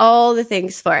doing all the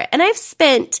things for it. And I've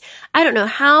spent, I don't know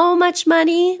how much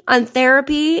money on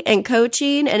therapy and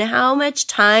coaching, and how much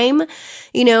time,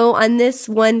 you know, on this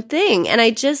one thing. And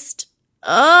I just,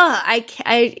 I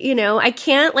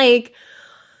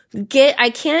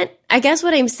guess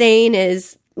what I'm saying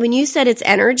is, when you said it's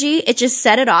energy, it just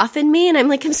set it off in me. And I'm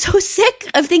like, I'm so sick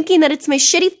of thinking that it's my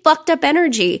shitty, fucked up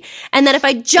energy. And that if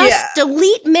I just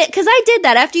delete because I did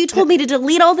that after you told me to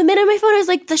delete all the men on my phone, I was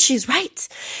like, she's right.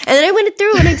 And then I went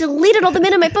through and I deleted all the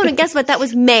men on my phone. And guess what? That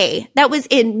was May. That was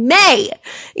in May,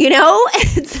 you know?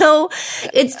 And so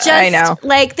it's just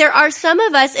like, there are some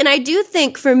of us, and I do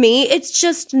think for me, it's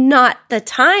just not the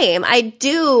time. It's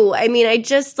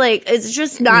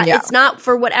just not, it's not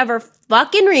for whatever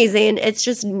fucking reason. It's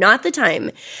just not the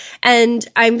time. And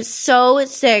I'm so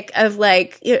sick of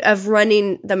of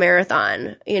running the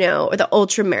marathon, you know, or the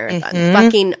ultra marathon,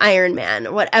 fucking Ironman,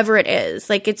 or whatever it is.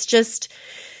 Like, it's just,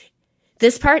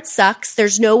 this part sucks.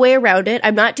 There's no way around it.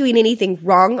 I'm not doing anything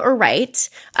wrong or right.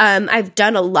 I've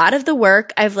done a lot of the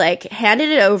work. I've handed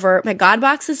it over. My God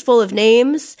box is full of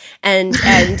names and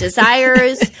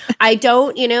desires. I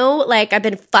don't, you know, I've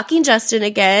been fucking Justin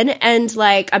again, and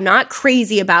I'm not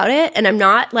crazy about it. And I'm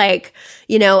not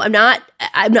you know, I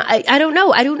don't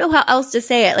know. I don't know how else to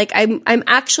say it. I'm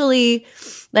actually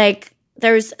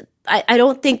I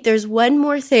don't think there's one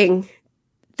more thing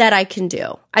that I can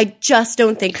do. I just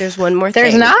don't think there's one more thing.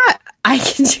 There's not. I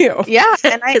can do. Yeah,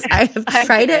 and I have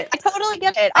tried it. I totally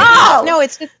get it.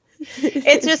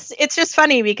 It's just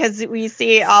funny because we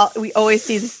always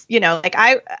see, you know,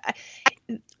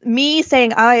 me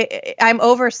saying I'm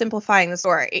oversimplifying the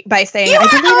story by saying You I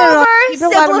deleted it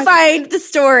all. oversimplified the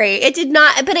story. It did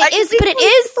not, but it is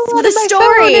the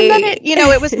story. And then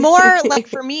it was more like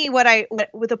for me, what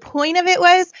the point of it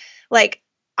was like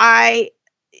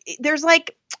there's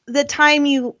like the time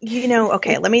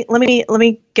okay, let me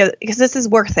go, because this is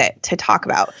worth it to talk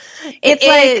about. It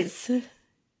is. Like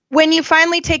when you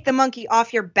finally take the monkey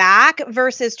off your back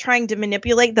versus trying to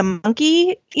manipulate the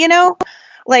monkey,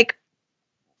 like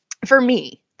for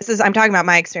me, I'm talking about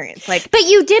my experience. Like, but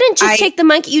you didn't just take the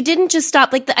monkey. You didn't just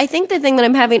stop. Like, I think the thing that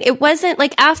I'm having, it wasn't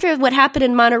like after what happened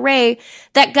in Monterey,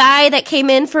 that guy that came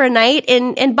in for a night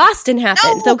in Boston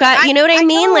happened. No, so you know what I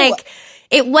mean? Know. Like,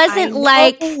 it wasn't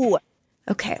like,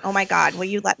 okay. Oh my God. Will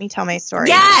you let me tell my story?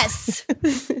 Yes.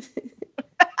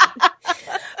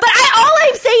 But all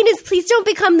I'm saying is please don't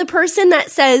become the person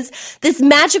that says this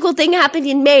magical thing happened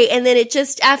in May and then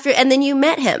and then you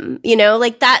met him,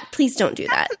 like that. Please don't do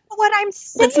that. That's what I'm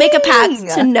saying. Let's make a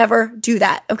pact to never do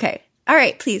that. Okay. All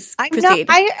right. Please proceed.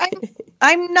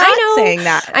 I'm not saying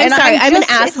that. I'm sorry. I'm an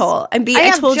asshole.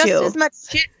 I told you. As much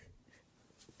shit.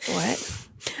 What?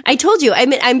 I told you.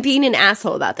 I'm being an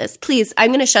asshole about this. Please, I'm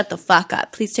going to shut the fuck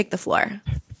up. Please take the floor.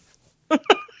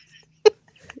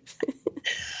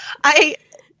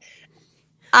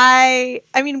 I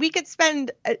mean, we could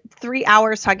spend 3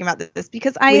 hours talking about this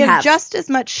because I have just as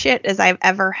much shit as I've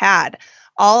ever had.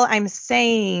 All I'm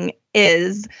saying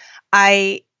is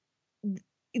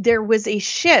there was a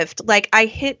shift. Like I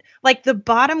hit, like the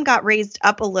bottom got raised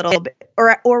up a little bit,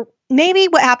 or maybe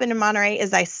what happened in Monterey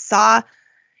is I saw,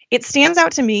 it stands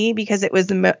out to me because it was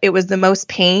the most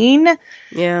pain.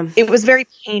 Yeah. It was very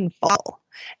painful.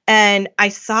 And I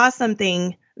saw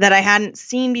something that I hadn't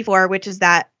seen before, which is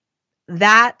that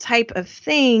type of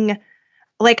thing,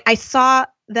 like I saw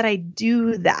that I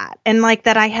do that, and like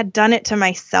that I had done it to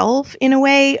myself in a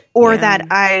way, or that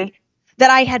I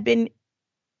had been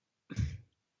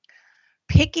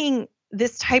picking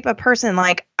this type of person.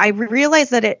 Like I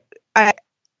realized that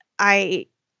I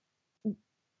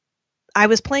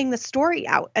was playing the story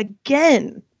out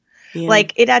again. Yeah.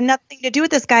 Like it had nothing to do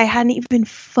with this guy. I hadn't even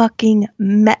fucking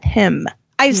met him.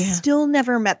 I've still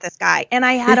never met this guy. And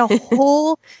I had a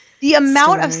whole, the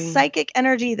amount of psychic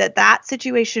energy that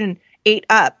situation ate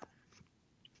up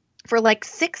for like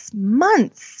 6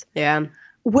 months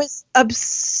was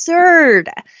absurd.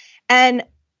 And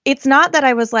it's not that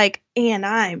I was like, and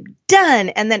I'm done,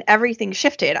 and then everything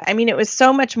shifted. I mean, it was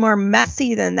so much more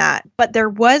messy than that. But there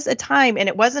was a time, and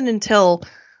it wasn't until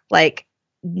like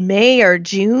May or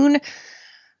June,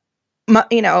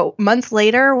 months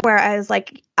later, where I was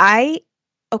like, I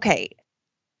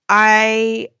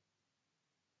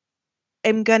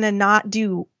am going to not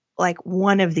do like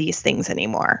one of these things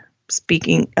anymore.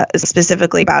 Speaking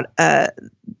specifically about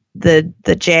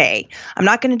the J, I'm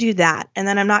not going to do that. And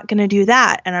then I'm not going to do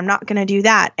that. And I'm not going to do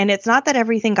that. And it's not that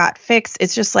everything got fixed.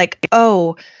 It's just like,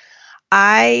 oh,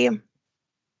 I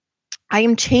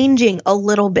am changing a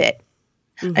little bit.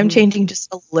 Mm-hmm. I'm changing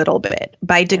just a little bit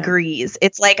by degrees.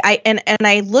 It's like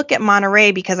I look at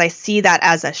Monterey because I see that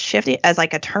as a shift, as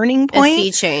like a turning point. A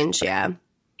sea change, yeah.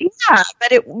 Yeah,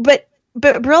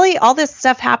 but really all this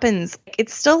stuff happens.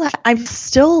 I'm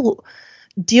still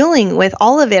dealing with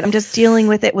all of it. I'm just dealing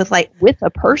with it with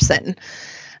a person,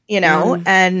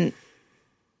 and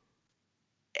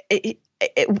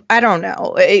I don't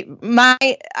know.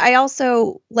 I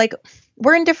also like,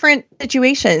 we're in different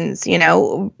situations,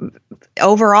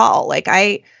 overall. Like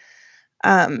I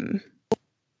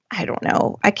don't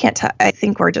know. I can't tell. I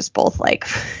think we're just both like,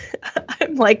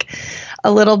 I'm like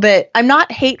a little bit, I'm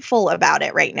not hateful about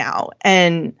it right now.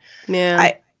 And and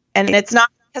it's not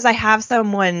because I have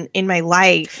someone in my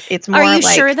life. It's more Are you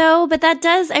like, sure though? But that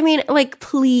does, I mean, like,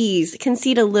 please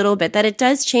concede a little bit that it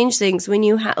does change things when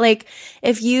you have, like,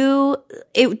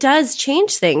 it does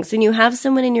change things when you have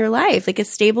someone in your life, like a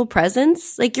stable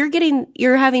presence. Like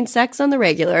you're having sex on the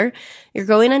regular, you're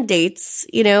going on dates,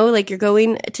 like you're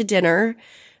going to dinner.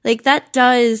 Like that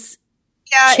does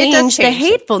change the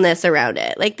hatefulness around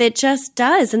it. Like that just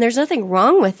does. And there's nothing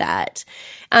wrong with that.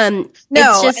 No,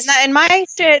 and my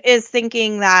shit is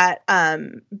thinking that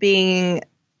being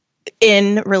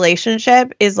in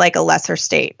relationship is like a lesser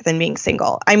state than being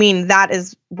single. I mean, that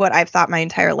is what I've thought my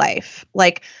entire life.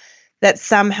 Like that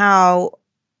somehow,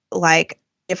 like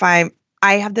if I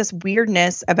have this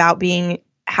weirdness about being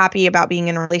happy about being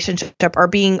in a relationship or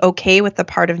being okay with the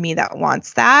part of me that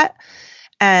wants that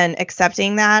and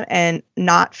accepting that and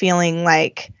not feeling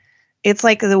like it's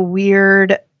like the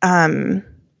weird,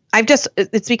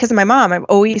 it's because of my mom. I've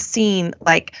always seen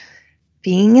like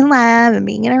being in love and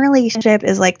being in a relationship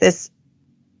is like this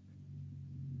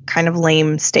kind of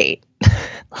lame state.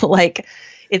 Like,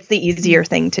 it's the easier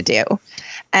thing to do.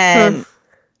 And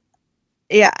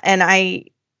yeah, and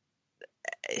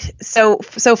so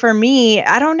for me,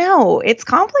 I don't know. It's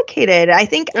complicated. I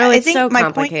think so my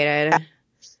complicated.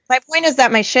 My point is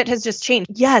that my shit has just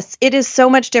changed. Yes, it is so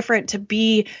much different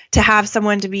to have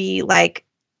someone to be like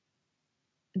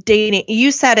dating.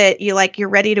 You said it, you're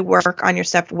ready to work on your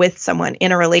stuff with someone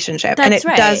in a relationship. That's and it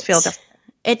right. does feel different.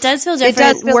 It does feel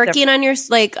different. Working on your,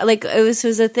 like this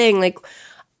was a thing, like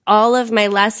all of my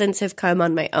lessons have come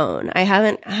on my own. I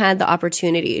haven't had the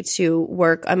opportunity to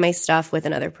work on my stuff with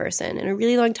another person in a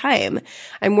really long time.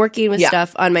 I'm working with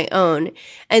stuff on my own.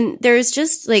 And there's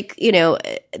just like,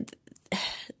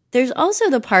 there's also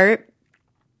the part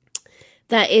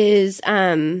that is,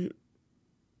 I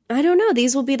don't know,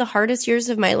 these will be the hardest years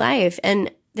of my life.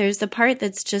 And there's the part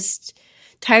that's just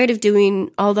tired of doing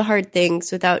all the hard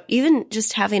things without even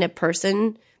just having a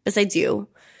person besides you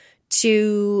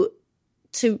to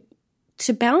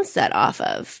bounce that off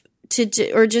of,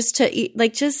 or just to eat,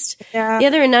 like, just the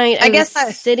other night I was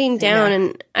sitting down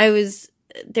and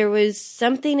there was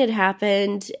something had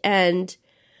happened, and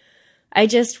I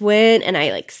just went and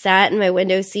I like sat in my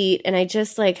window seat, and I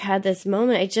just like had this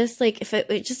moment. I just like, if it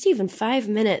just even 5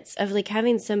 minutes of like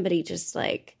having somebody just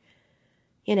like,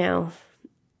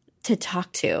 to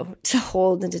talk to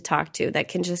hold and to talk to, that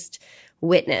can just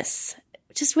witness.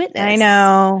 I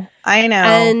know.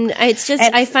 And it's just,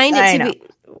 I find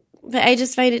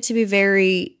it to be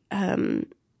very,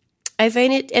 I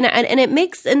find it, and it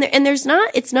makes, and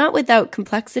it's not without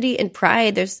complexity and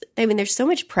pride. There's so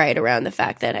much pride around the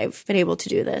fact that I've been able to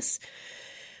do this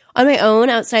on my own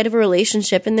outside of a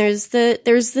relationship. And there's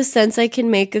the sense I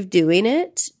can make of doing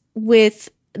it with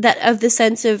that, of the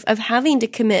sense of having to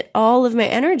commit all of my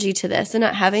energy to this and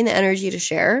not having the energy to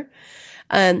share.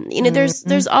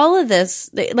 There's all of this,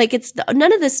 like, it's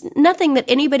nothing that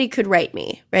anybody could write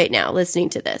me right now listening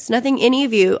to this. Nothing, any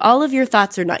of you, all of your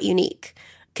thoughts are not unique,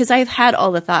 because I've had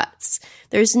all the thoughts.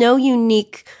 There's no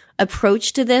unique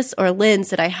approach to this or lens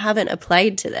that I haven't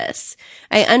applied to this.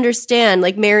 I understand,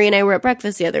 like, Mary and I were at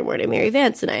breakfast the other morning, Mary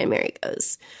Vance and I, and Mary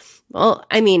goes, well,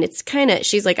 I mean, it's kind of,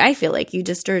 she's like, I feel like you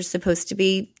just are supposed to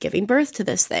be giving birth to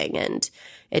this thing, and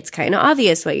it's kind of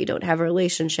obvious why you don't have a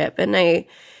relationship. And I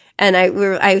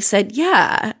said,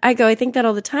 yeah. I go, I think that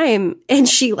all the time. And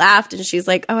she laughed and she's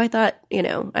like, oh, I thought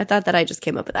that I just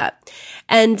came up with that.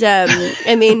 And,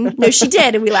 I mean, no, she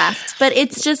did. And we laughed, but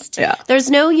it's just,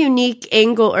 there's no unique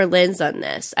angle or lens on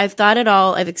this. I've thought it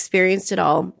all. I've experienced it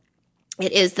all.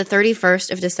 It is the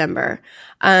 31st of December.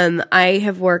 I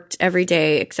have worked every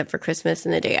day except for Christmas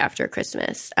and the day after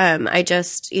Christmas. I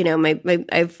just,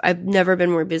 I've never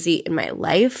been more busy in my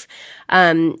life.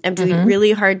 I'm doing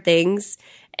really hard things.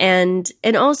 And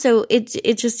also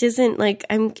it just isn't like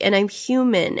I'm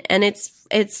human, and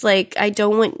it's like, I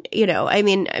don't want,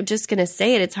 I'm just going to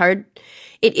say it.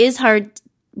 It is hard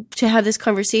to have this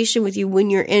conversation with you when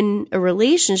you're in a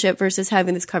relationship versus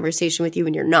having this conversation with you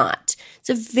when you're not. It's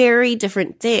a very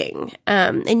different thing.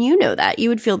 And you know that. You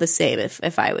would feel the same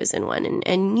if I was in one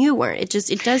and you weren't. It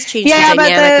does change the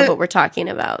dynamic of what we're talking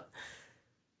about.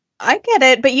 I get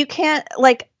it, but you can't,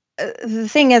 like, the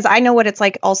thing is, I know what it's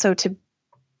like also to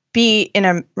be in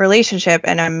a relationship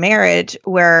and a marriage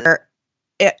where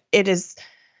it is.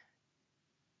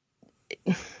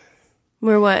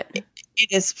 Where what?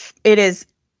 It is.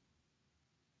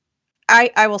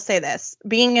 I will say this: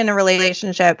 being in a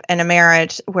relationship and a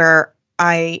marriage where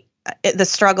the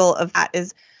struggle of that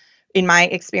is, in my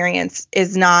experience,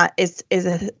 is a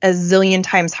zillion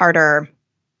times harder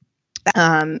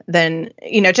than,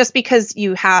 just because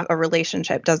you have a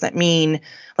relationship doesn't mean,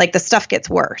 like, the stuff gets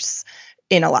worse.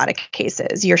 In a lot of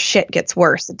cases, your shit gets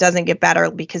worse. It doesn't get better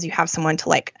because you have someone to,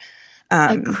 like,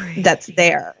 that's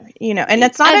there, and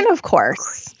it's not an of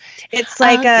course. It's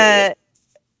like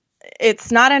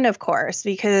it's not an of course,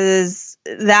 because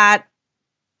that,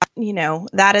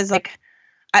 that is like,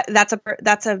 that's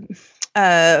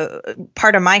a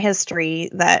part of my history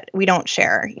that we don't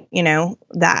share,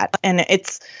 that. And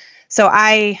it's, so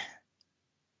I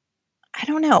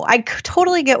don't know. I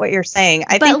totally get what you're saying.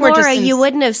 But think we're Laura, you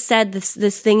wouldn't have said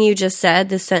this thing you just said,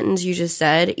 this sentence you just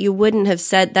said. You wouldn't have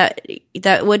said that.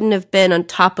 That wouldn't have been on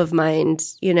top of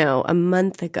mind, a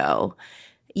month ago.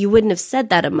 You wouldn't have said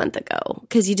that a month ago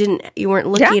because you weren't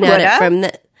looking at it from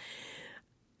the.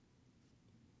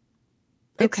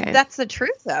 Okay, that's the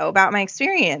truth though about my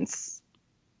experience.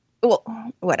 Well,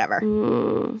 whatever.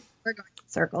 We're going in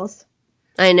circles.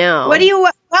 I know. What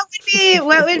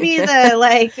would be the,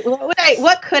 like,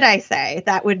 what could I say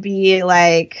that would be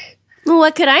like, well,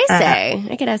 what could I say?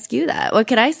 I could ask you that. What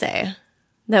could I say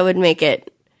that would make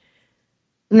it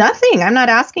Nothing. I'm not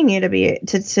asking you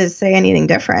to say anything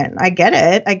different. I get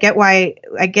it. I get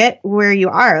where you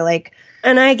are. Like,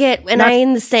 and I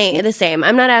am the same.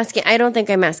 I'm not asking, I don't think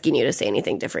I'm asking you to say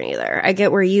anything different either. I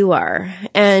get where you are.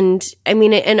 And I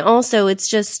mean, and also it's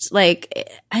just like,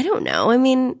 I don't know. I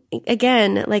mean,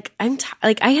 again, like I'm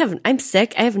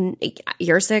sick.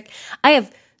 You're sick.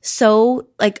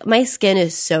 My skin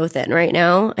is so thin right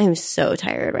now. I'm so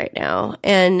tired right now.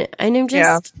 And I'm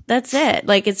just, that's it.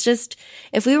 Like, it's just,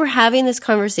 if we were having this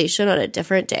conversation on a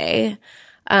different day,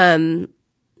 it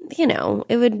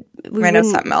would, I know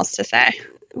something else to say.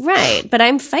 Right. But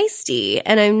I'm feisty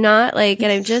and I'm not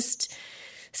and I'm just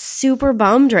super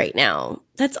bummed right now.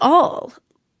 That's all.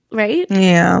 Right?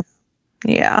 Yeah.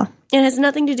 Yeah. It has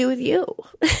nothing to do with you.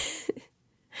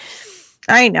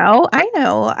 I know.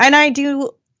 And I do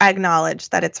acknowledge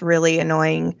that it's really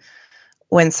annoying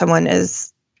when someone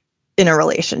is in a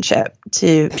relationship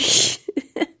to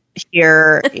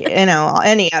hear,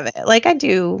 any of it. Like I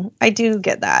do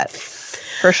get that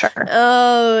for sure.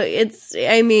 Oh, it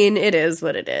is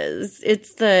what it is.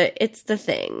 It's the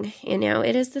thing,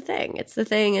 it is the thing. It's the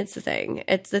thing.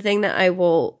 It's the thing that I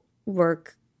will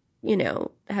work,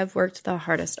 have worked the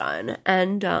hardest on.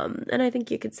 And I think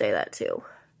you could say that too.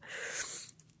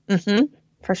 Mm-hmm.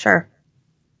 For sure.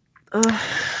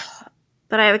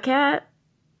 But I have a cat.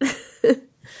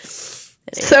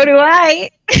 So do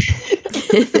I.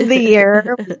 The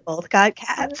year we both got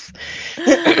cats.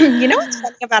 You know what's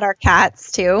funny about our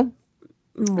cats too?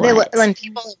 When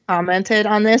people have commented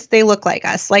on this, they look like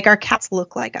us. Like our cats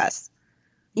look like us.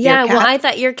 Yeah, well, I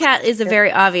thought your cat is a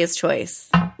very obvious choice.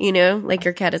 Like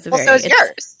your cat is a very. So is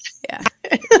yours. Yeah.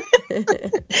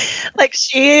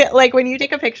 Like when you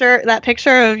take that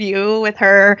picture of you with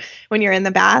her when you're in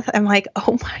the bath, I'm like,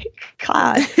 oh my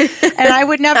God. And I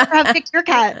would never have picked your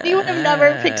cat. You would have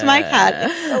never picked my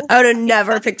cat. So I would have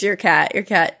never picked your cat. Your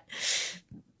cat.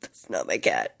 That's not my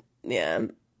cat. Yeah.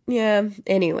 Yeah.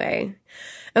 Anyway.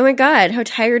 Oh my God. How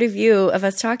tired of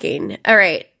us talking. All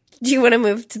right. Do you want to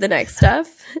move to the next stuff?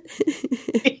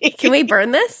 Can we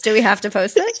burn this? Do we have to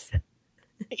post this?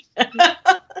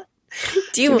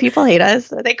 Do people hate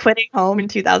us? Are they quitting home in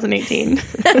 2018? I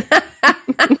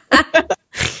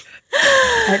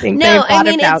think no, I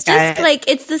mean, it's just like,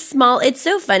 it's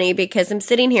so funny because I'm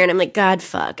sitting here and I'm like, God,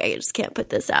 fuck, I just can't put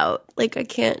this out. Like, I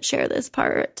can't share this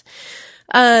part.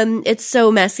 It's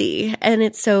so messy and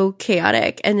it's so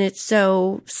chaotic and it's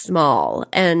so small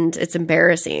and it's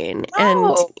embarrassing.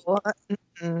 And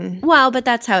well, but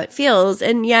that's how it feels.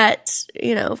 And yet,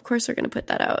 of course we're going to put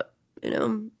that out,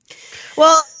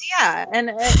 Well, yeah, and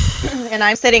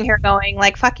I'm sitting here going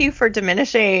like, "Fuck you for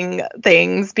diminishing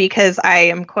things because I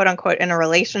am quote unquote in a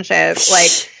relationship."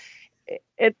 Like,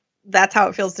 that's how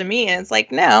it feels to me, and it's like,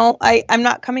 no, I'm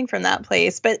not coming from that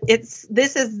place. But this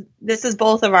is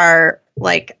both of our.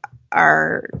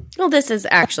 Well, this is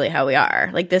actually how we are.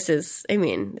 Like, this is. I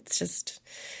mean, it's just.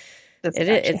 It's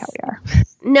how we are.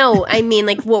 No, I mean,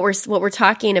 like what we're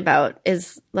talking about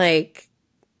is like.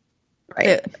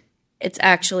 Right. It's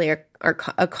actually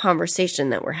a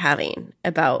conversation that we're having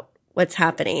about what's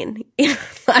happening in our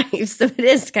lives. So it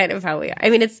is kind of how we are. I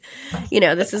mean, it's,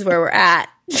 this is where we're at.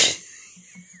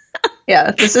 Yeah,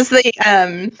 this is the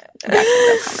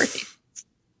conversation.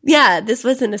 Yeah, this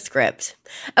wasn't a script.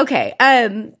 Okay.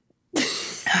 If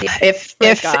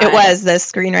it was, the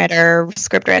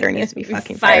scriptwriter needs to be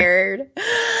fucking fired.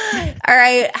 All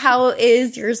right. How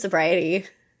is your sobriety?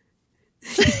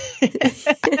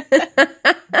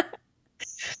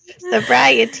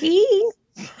 Sobriety.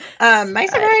 My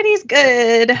sobriety is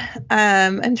good.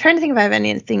 I'm trying to think if I have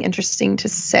anything interesting to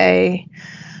say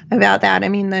about that. I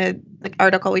mean, the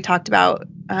article we talked about.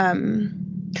 I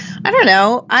don't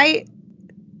know. I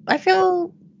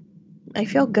feel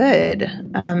good.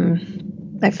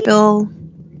 I feel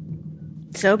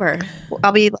sober.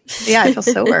 I feel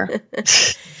sober.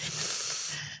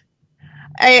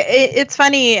 It's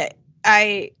funny.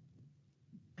 I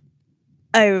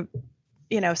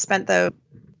spent the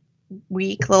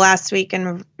last week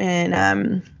in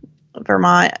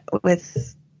Vermont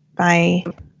with my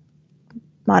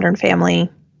modern family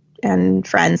and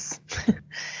friends.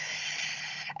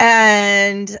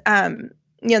 And, the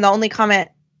only comment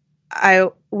I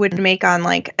would make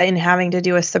on in having to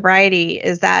do with sobriety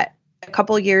is that a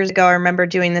couple years ago, I remember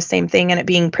doing the same thing and it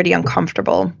being pretty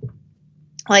uncomfortable.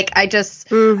 Like I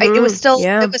just, I was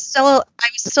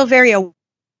still very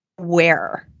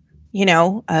aware,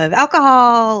 of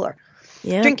alcohol or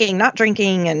drinking, not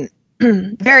drinking, and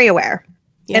very aware.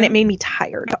 Yeah. And it made me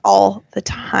tired all the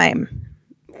time.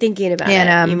 Thinking about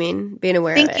it, you mean being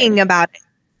aware of it? Thinking about it,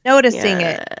 noticing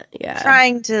it,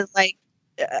 trying to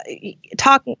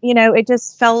talking, it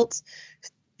just felt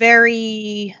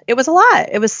it was a lot.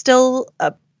 It was still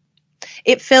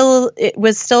it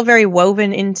was still very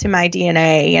woven into my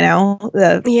DNA,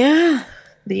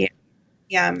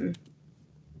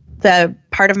 the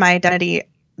part of my identity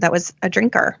that was a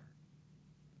drinker.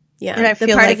 Yeah. And I the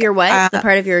feel part like, of your what? The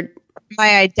part of your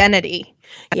my identity.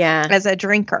 Yeah. As a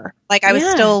drinker. Like I was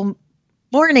still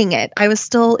mourning it. It was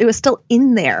still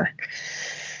in there.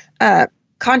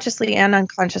 Consciously and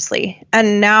unconsciously.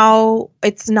 And now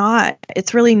it's not.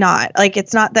 It's really not. Like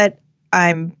it's not that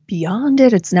I'm beyond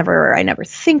it. I never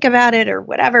think about it or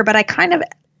whatever, but I kind of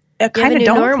don't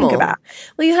think about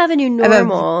it. Well, you have a new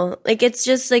normal. Like it's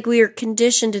just like we are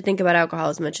conditioned to think about alcohol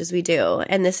as much as we do.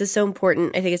 And this is so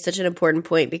important. I think it's such an important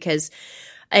point because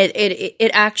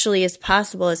it actually is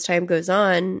possible as time goes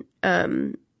on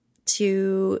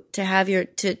to have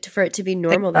for it to be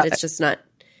normal that it's just not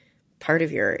part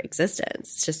of your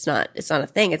existence. It's not a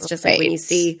thing. It's just like when you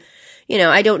see,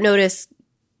 I don't notice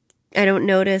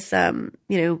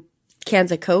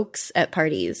cans of Cokes at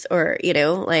parties or,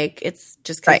 like it's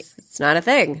just because it's not a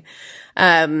thing.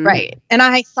 Right. And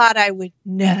I thought I would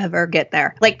never get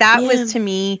there. Like that was to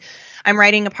me, I'm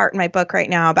writing a part in my book right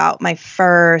now about my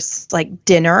first like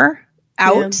dinner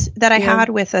out that I had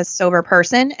with a sober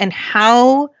person and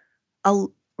how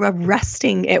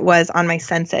arresting it was on my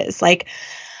senses. Like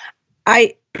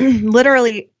I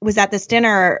literally was at this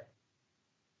dinner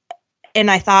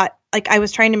and I thought like I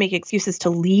was trying to make excuses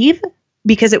to leave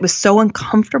because it was so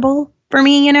uncomfortable for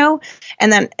me, and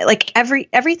then like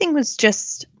everything was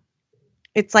just,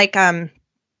 it's like,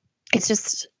 it's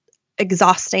just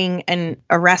exhausting and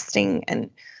arresting.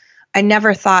 And I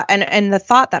never thought, and the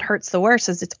thought that hurts the worst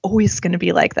is it's always going to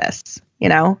be like this,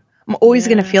 I'm always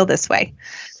going to feel this way.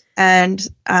 And,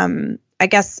 I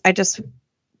guess I just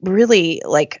really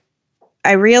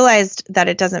I realized that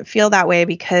it doesn't feel that way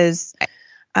because,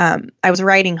 I was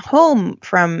riding home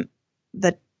from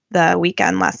the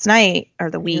weekend last night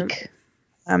or the week.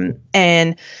 And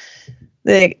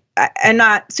I'm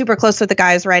not super close with the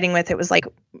guy I was riding with. It was like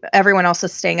everyone else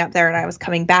was staying up there and I was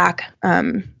coming back,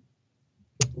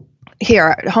 here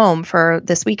at home for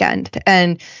this weekend.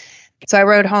 And so I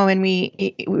rode home and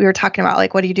we were talking about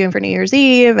like, what are you doing for New Year's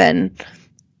Eve? And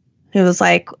he was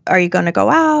like, are you going to go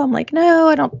out? I'm like, no,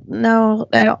 I don't know.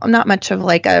 I'm not much of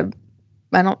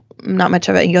not much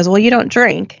of it. He goes, well, you don't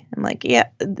drink. I'm like, yeah,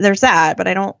 there's that, but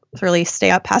I don't really stay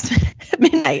up past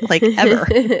midnight, like ever.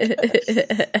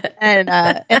 and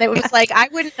it was like, I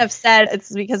wouldn't have said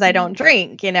it's because I don't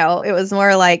drink, it was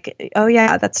more like, oh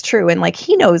yeah, that's true. And like,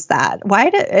 he knows that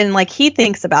and like, he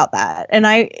thinks about that. And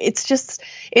it shifts,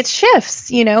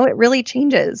 it really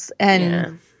changes.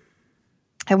 And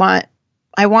I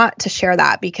want to share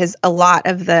that because a lot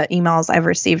of the emails I've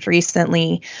received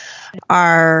recently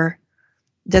are,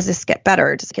 does this get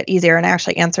better? Does it get easier? And I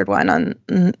actually answered one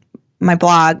on my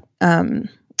blog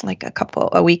like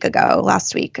a week ago,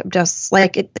 last week. Just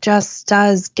like it just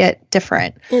does get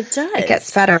different. It does. It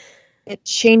gets better. It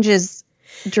changes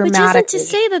dramatically. Which isn't to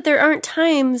say that there aren't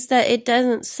times that it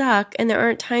doesn't suck and there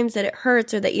aren't times that it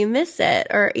hurts or that you miss it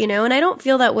or, and I don't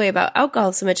feel that way about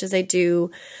alcohol so much as I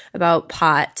do about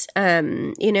pot,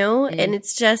 and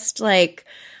it's just like,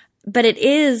 but it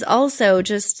is also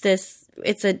just this,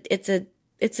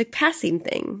 it's a passing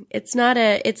thing. It's not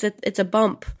it's a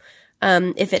bump,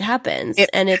 if it happens.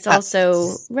 And it's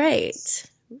also, right.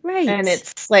 And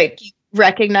it's like, you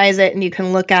recognize it and you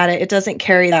can look at it. It doesn't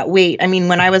carry that weight. I mean,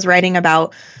 when I was writing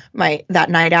about that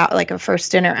night out, like a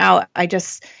first dinner out,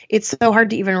 it's so hard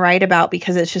to even write about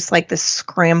because it's just like this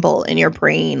scramble in your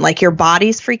brain. Like your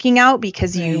body's freaking out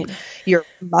because your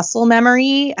muscle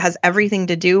memory has everything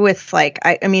to do with like,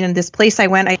 I mean, in this place I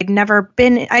went, I'd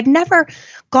never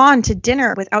gone to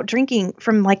dinner without drinking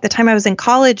from like the time I was in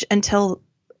college until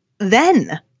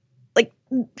then, like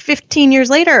 15 years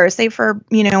later, save for,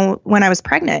 when I was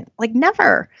pregnant, like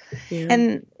never. Yeah.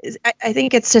 And I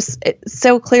think it's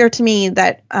so clear to me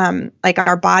that, like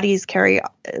our bodies carry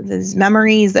these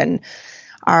memories and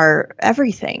our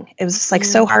everything. It was just like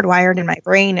so hardwired in my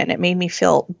brain and it made me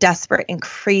feel desperate and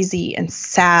crazy and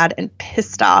sad and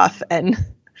pissed off. And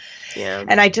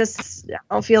I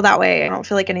don't feel that way. I don't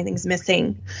feel like anything's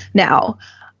missing now.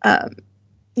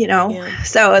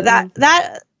 So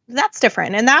that's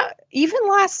different. And that even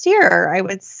last year, I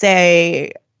would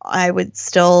say I would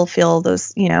still feel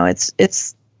those,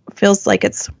 it's feels like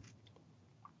it's,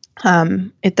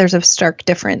 there's a stark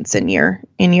difference in year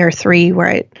 3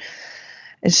 where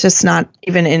it's just not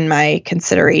even in my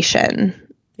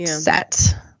consideration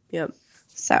set. Yep.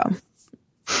 So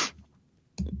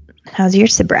how's your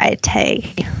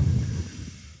sobriety?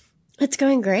 It's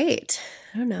going great.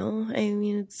 I don't know. I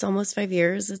mean, it's almost 5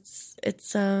 years.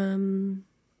 I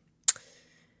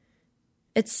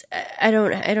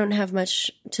don't have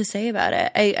much to say about it.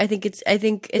 I think it's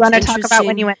You want to talk about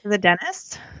when you went to the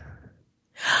dentist?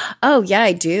 Oh yeah,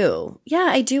 I do. Yeah,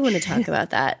 I do want to talk about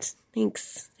that.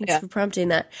 Thanks for prompting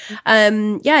that.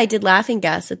 Yeah, I did laughing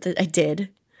gas I did.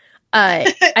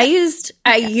 My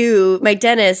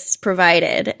dentist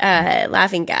provided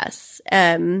laughing gas.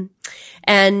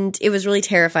 And it was really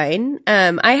terrifying.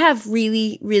 I have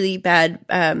really, really bad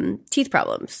teeth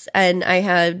problems, and I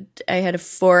had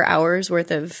 4 hours worth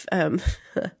of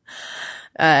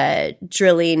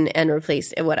drilling and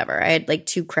replace whatever. I had like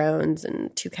 2 crowns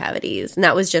and 2 cavities, and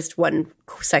that was just one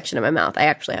section of my mouth. I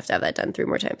actually have to have that done 3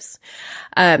 more times.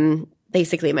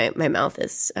 Basically, my mouth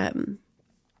is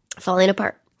falling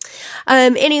apart.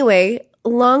 Anyway.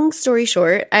 Long story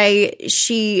short, I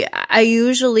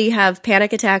usually have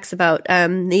panic attacks about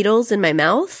needles in my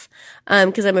mouth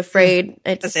because I'm afraid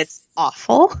it's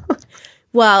awful.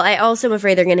 Well, I also am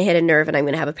afraid they're going to hit a nerve and I'm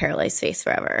going to have a paralyzed face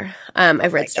forever.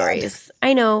 I've read stories. God.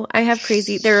 I know I have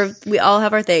crazy. We all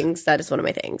have our things. That is one of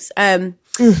my things. And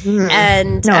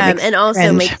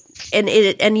also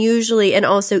usually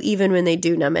also even when they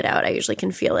do numb it out, I usually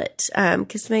can feel it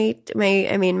because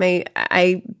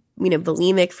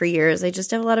bulimic for years. I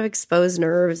just have a lot of exposed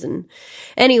nerves. And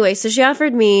anyway, so she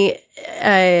offered me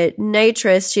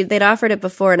nitrous. They'd offered it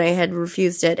before and I had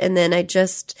refused it. And then I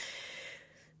took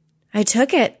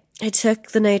it. I took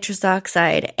the nitrous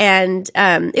oxide, and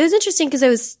it was interesting because I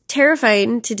was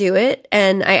terrifying to do it.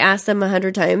 And I asked them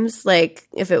 100 times, like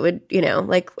if it would,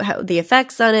 like how the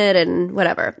effects on it and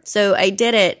whatever. So I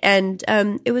did it, and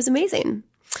it was amazing.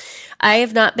 I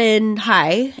have not been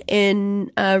high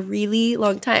in a really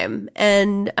long time.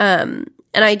 And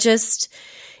it's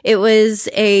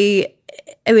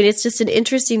just an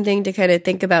interesting thing to kind of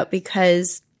think about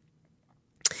because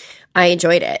I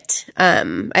enjoyed it.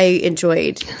 I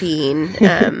enjoyed being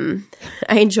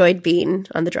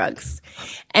on the drugs.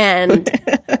 And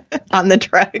on the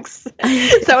drugs.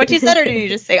 Is that what you said, or did you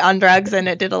just say on drugs and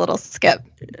it did a little skip?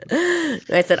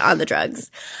 I said on the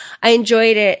drugs. I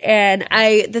enjoyed it. And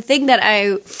the thing that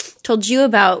I told you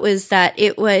about was that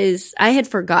I had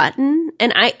forgotten.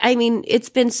 And I mean, it's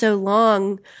been so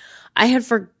long. I had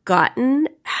forgotten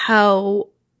how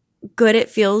good it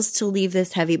feels to leave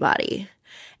this heavy body.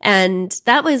 And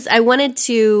that was, I wanted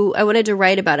to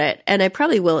write about it, and I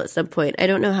probably will at some point. I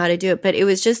don't know how to do it, but it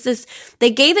was just this,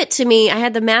 they gave it to me. I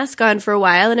had the mask on for a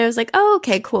while and I was like, oh,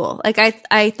 okay, cool. Like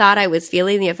I thought I was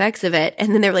feeling the effects of it.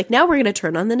 And then they were like, now we're going to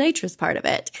turn on the nitrous part of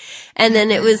it. And then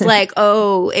it was like,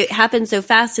 oh, it happened so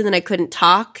fast. And then I couldn't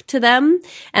talk to them.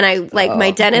 And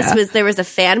my dentist there was a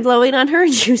fan blowing on her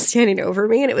and she was standing over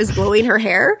me and it was blowing her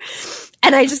hair.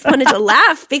 And I just wanted to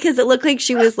laugh because it looked like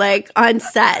she was like on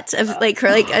set of like her,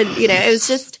 it was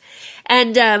just,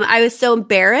 and I was so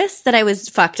embarrassed that I was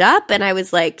fucked up, and I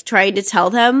was like trying to tell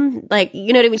them, like,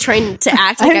 you know what I mean, trying to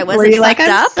act like I wasn't fucked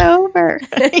up. Sober.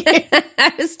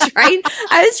 I was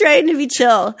trying to be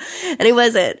chill, and I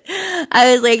wasn't.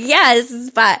 I was like, yeah, this is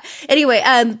fun. Anyway,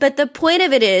 but the point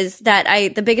of it is that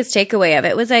the biggest takeaway of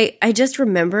it was I just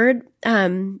remembered,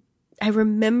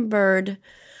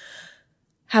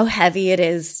 how heavy it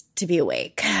is to be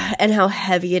awake, and how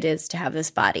heavy it is to have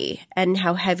this body, and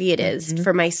how heavy it is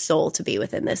for my soul to be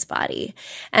within this body.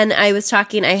 And I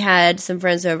had some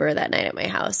friends over that night at my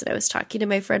house, and I was talking to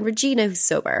my friend Regina, who's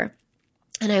sober.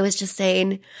 And I was just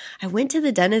saying, I went to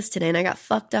the dentist today and I got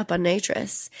fucked up on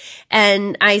nitrous.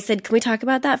 And I said, can we talk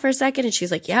about that for a second? And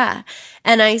she's like, yeah.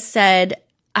 And I said,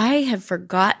 I have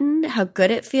forgotten how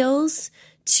good it feels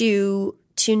to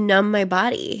numb my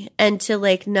body and to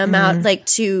like numb out, like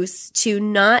to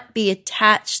not be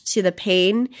attached to the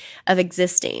pain of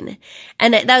existing.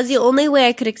 And that was the only way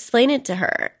I could explain it to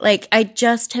her. Like I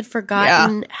just had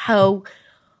forgotten how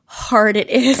hard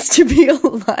it is to be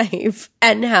alive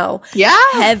and how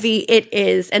heavy it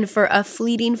is. And for a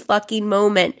fleeting fucking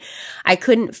moment, I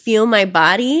couldn't feel my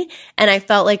body and I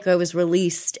felt like I was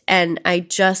released. And I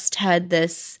just had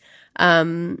this,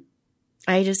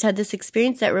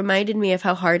 experience that reminded me of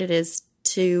how hard it is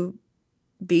to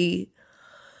be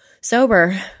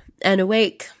sober and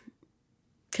awake,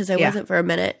 because I wasn't for a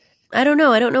minute. I don't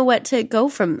know. I don't know what to go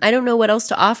from. I don't know what else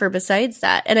to offer besides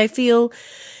that. And I feel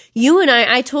you and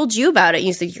I told you about it.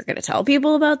 You said you're going to tell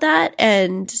people about that.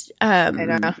 And I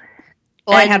don't know.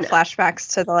 Well, I had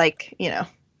flashbacks to the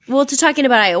well, to talking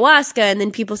about ayahuasca and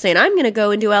then people saying, I'm going to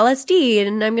go and do LSD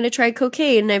and I'm going to try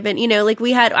cocaine. And I've been, like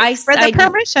we had, for the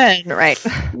permission, right?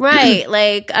 Right.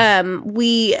 Like,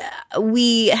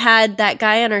 we had that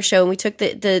guy on our show and we took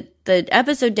the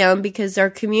episode down because our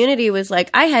community was like,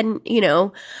 I hadn't,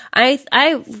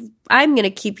 I'm going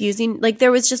to keep using, like,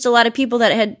 there was just a lot of people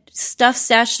that had stuff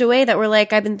stashed away that were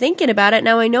like, I've been thinking about it.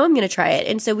 Now I know I'm going to try it.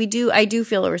 And so I do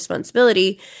feel a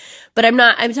responsibility, but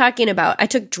I'm talking about, I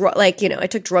took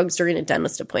drugs during a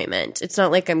dentist appointment. It's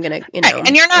not like I'm going to, Right.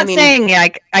 And you're not saying,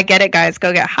 I get it, guys,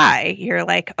 go get high. You're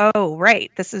like, oh,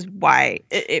 right. This is why.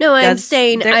 I'm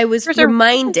saying I was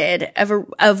reminded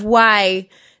of why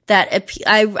that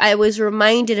I was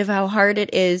reminded of how hard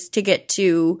it is to get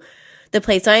to the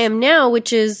place I am now,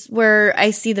 which is where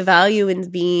I see the value in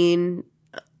being,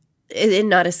 in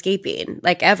not escaping,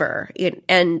 like ever,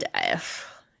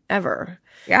 ever.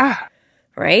 Yeah.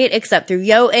 Right? Except through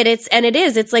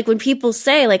it's like when people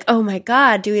say like, oh my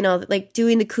God, doing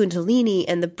the Kundalini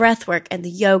and the breath work and the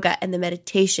yoga and the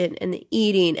meditation and the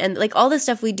eating and like all the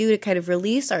stuff we do to kind of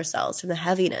release ourselves from the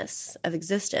heaviness of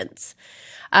existence.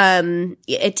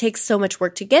 It takes so much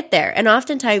work to get there. And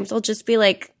oftentimes I'll just be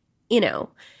like,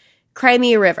 cry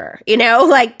me a river,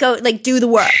 like go, like do the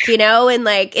work, and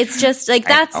like, it's just like,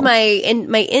 that's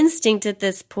my instinct at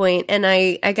this point. And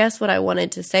I guess what I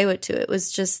wanted to say to it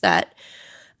was just that,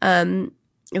 it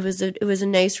was a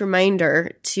nice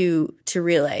reminder to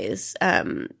realize,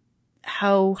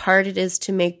 how hard it is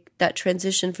to make that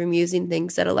transition from using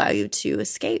things that allow you to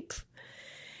escape.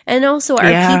 And also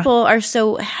our people are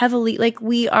so heavily, like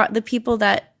we are the people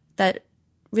that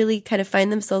really kind of find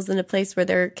themselves in a place where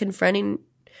they're confronting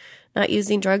not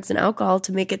using drugs and alcohol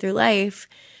to make it through life.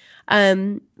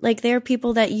 Like there are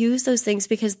people that use those things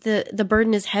because the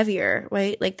burden is heavier,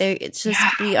 right? Like it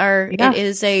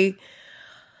is a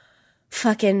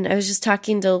fucking, I was just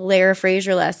talking to Lara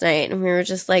Frazier last night and we were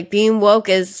just like,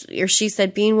 she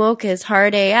said being woke is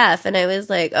hard AF. And I was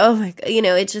like, oh my God,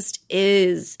 it just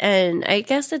is. And I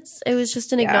guess it was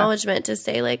just an acknowledgement to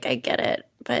say like, I get it.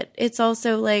 But it's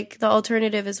also like the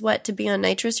alternative is what, to be on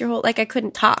nitrous your whole, like I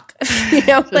couldn't talk,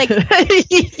 like,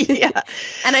 yeah.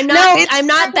 And I'm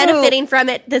not benefiting from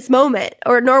it this moment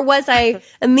nor was I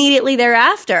immediately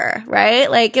thereafter. Right.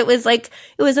 Like it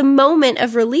was a moment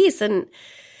of release and,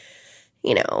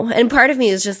 and part of me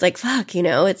is just like, fuck,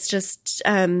 it's just,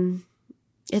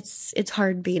 it's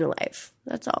hard being alive.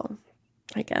 That's all,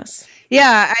 I guess.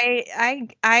 Yeah.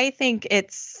 I think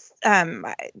it's,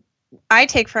 I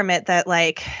take from it that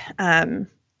like,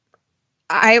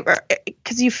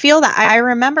 because you feel that I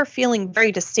remember feeling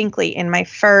very distinctly in my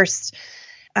first,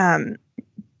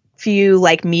 few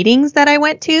like meetings that I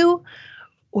went to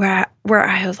where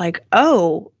I was like,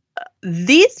 oh,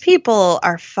 these people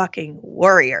are fucking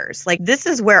warriors. Like this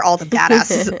is where all the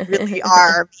badasses really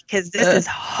are because this is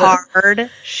hard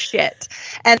shit.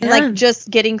 And like just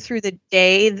getting through the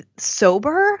day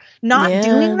sober, not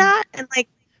doing that and like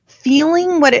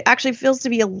feeling what it actually feels to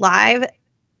be alive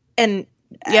and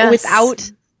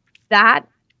without that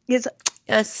is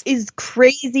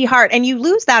crazy hard. And you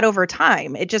lose that over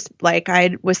time. It just, like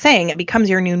I was saying, it becomes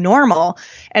your new normal.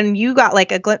 And you got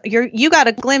like you got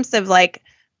a glimpse of like,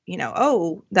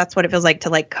 oh, that's what it feels like to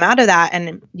like come out of that.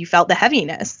 And you felt the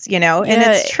heaviness, and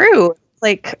it's true.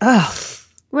 Like, oh.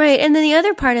 Right. And then the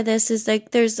other part of this is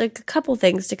like, there's like a couple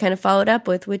things to kind of follow it up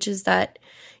with, which is that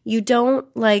you don't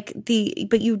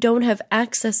but you don't have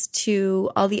access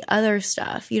to all the other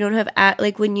stuff. You don't have,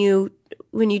 like when you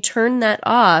turn that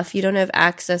off, you don't have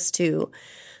access to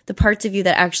the parts of you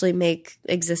that actually make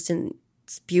existence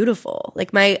beautiful. Like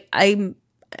I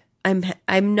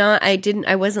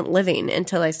wasn't living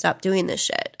until I stopped doing this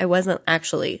shit. I wasn't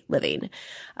actually living.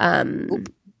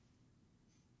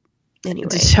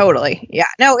 Anyway. Totally. Yeah.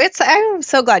 No, I'm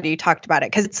so glad you talked about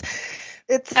it because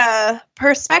it's a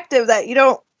perspective that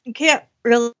you can't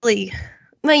really.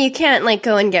 Well, you can't like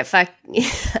go and get fucked.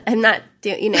 I'm not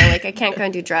like I can't go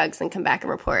and do drugs and come back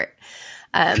and report.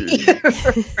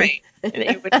 Right. And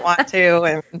you would want to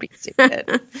and be stupid.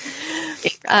 But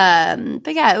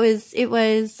yeah, it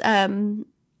was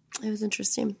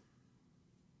interesting.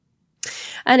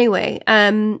 Anyway,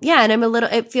 and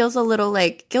it feels a little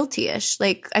like guilty-ish.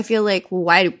 Like I feel like, well,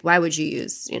 why would you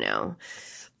use,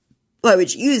 why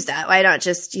would you use that? Why not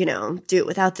just, do it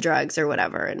without the drugs or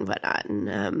whatever and whatnot? And,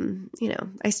 I'm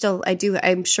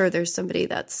sure there's somebody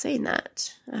that's saying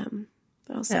that.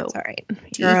 But also, that's all right.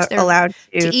 You're allowed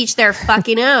to each their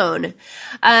fucking own.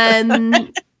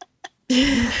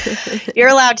 You're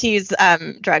allowed to use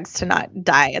drugs to not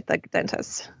die at the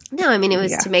dentist. No, I mean, it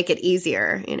was to make it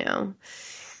easier,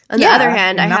 On the Yeah, other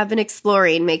hand, I not- have been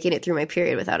exploring making it through my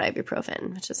period without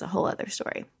ibuprofen, which is a whole other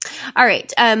story. All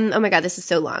right. Oh my God, this is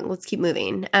so long. Let's keep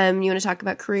moving. You want to talk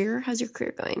about career? How's your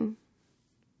career going?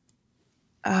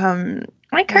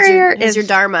 My career How's is your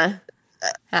dharma?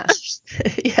 Huh.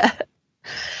 yeah.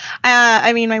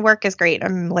 I mean, my work is great.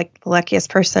 I'm like the luckiest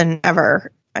person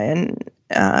ever, and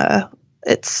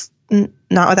it's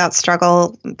not without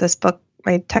struggle. This book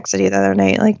I texted you the other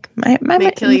night, like my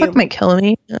kill you. book might kill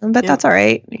me, but Yeah. that's all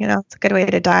right. You know, it's a good way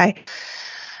to die.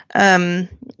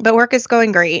 But work is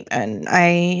going great, and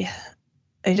I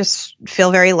just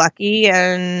feel very lucky,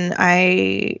 and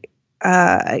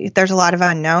there's a lot of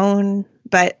unknown,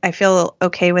 but I feel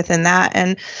okay within that.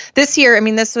 And this year, I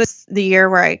mean, this was the year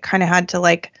where I kind of had to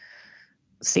like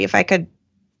see if I could.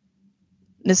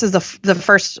 This is the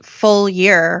first full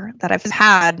year that I've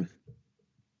had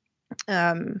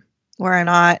where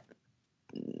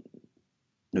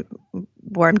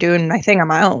I'm doing my thing on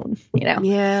my own, you know.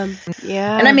 Yeah.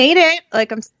 And I made it.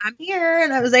 Like I'm here,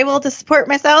 and I was able to support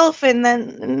myself, and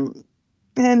then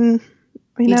you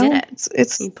know, did it.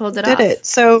 It's You pulled it did off. it.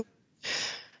 So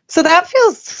that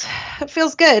feels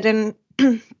good, and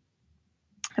I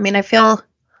mean, I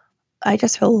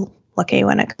just feel lucky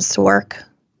when it comes to work.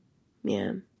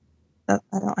 Yeah. I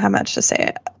don't have much to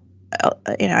say.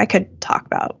 You know, I could talk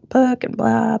about book and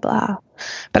blah blah,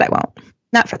 but I won't.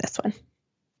 Not for this one.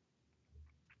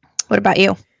 What about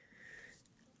you?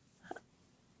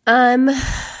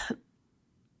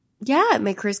 Yeah,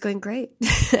 my career's going great.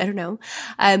 I don't know.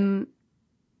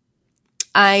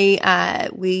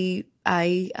 I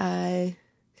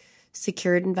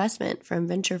secured investment from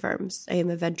venture firms. I am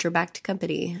a venture-backed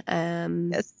company.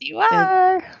 Yes, you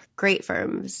are. Great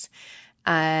firms.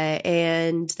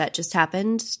 And that just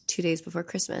happened 2 days before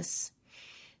Christmas.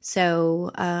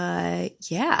 So,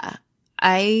 yeah,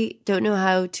 I don't know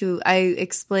how to, I've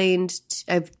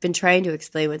been trying to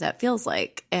explain what that feels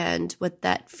like. And what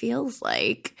that feels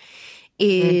like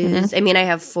is, I mean,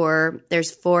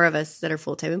 there's 4 of us that are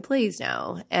full-time employees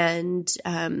now. And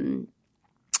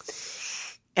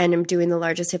I'm doing the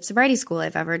largest hip sobriety school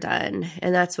I've ever done.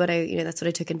 And that's what I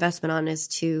took investment on, is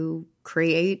to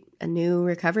create a new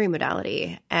recovery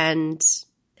modality. And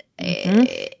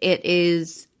it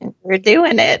is. We're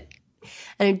doing it.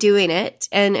 And I'm doing it.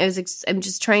 And I'm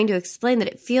just trying to explain that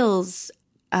it feels,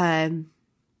 I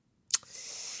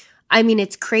mean,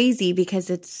 it's crazy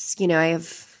because it's, you know, I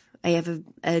have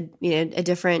a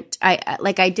different,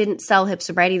 I didn't sell hip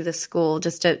sobriety to the school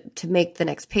just to make the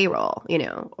next payroll, you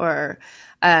know, or,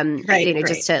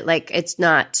 just to like, it's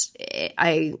not,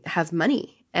 I have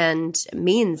money and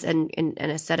means and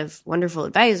a set of wonderful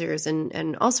advisors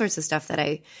and all sorts of stuff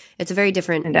it's a very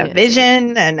different. And a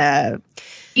vision and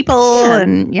people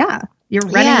and you're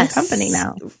running a company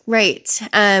now. Right.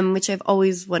 Which I've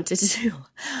always wanted to do.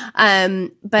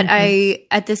 But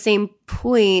at the same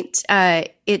point,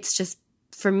 it's just,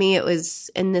 for me, it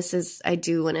was, and this is, I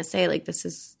do want to say, like, this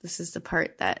is the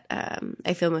part that,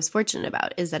 I feel most fortunate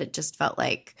about, is that it just felt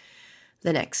like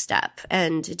the next step,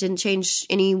 and it didn't change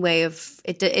any way of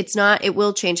it. It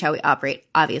will change how we operate,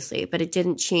 obviously, but it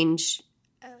didn't change,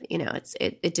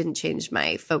 it didn't change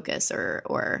my focus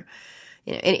or,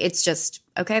 you know, it's just,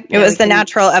 okay. It was the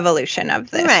natural evolution of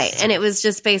this. Right. And it was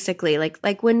just basically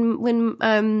like when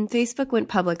Facebook went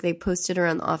public, they posted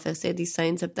around the office, they had these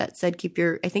signs up that said, keep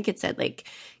your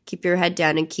head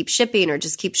down and keep shipping, or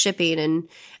just keep shipping.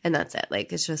 And that's it.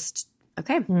 Like, it's just,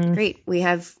 okay, great. We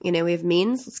have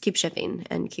means, let's keep shipping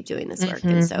and keep doing this work.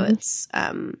 And so it's,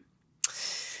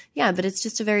 but it's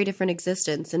just a very different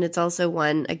existence. And it's also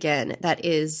one, again, that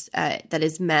is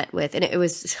met with, and it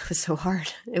was so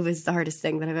hard. It was the hardest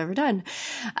thing that I've ever done.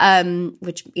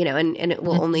 Which, you know, and it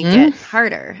will only get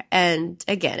harder. And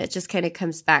again, it just kind of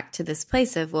comes back to this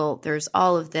place of, well, there's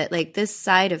all of that, like, this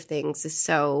side of things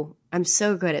I'm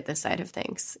so good at this side of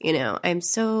things. You know, I'm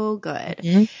so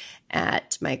good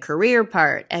at my career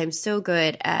part. I'm so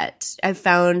good at, I've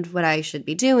found what I should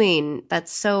be doing.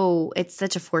 It's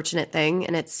such a fortunate thing,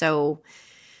 and it's so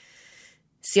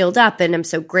sealed up, and I'm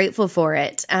so grateful for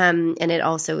it. And it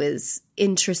also is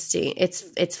interesting.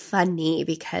 It's funny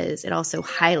because it also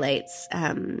highlights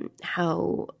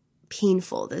how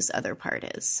painful this other part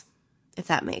is, if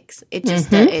that makes it.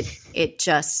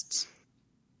 Just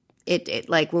it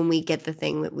like, when we get the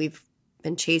thing that we've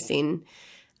been chasing,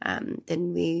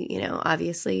 then we, you know,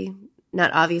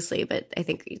 not obviously, but I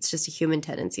think it's just a human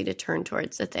tendency to turn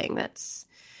towards the thing that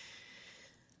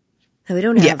we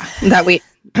don't have. Yeah, that we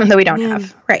don't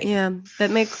have. Right. Yeah.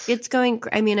 But it's going,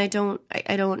 I mean, I don't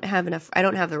have enough, I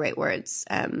don't have the right words.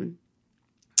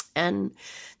 And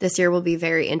this year will be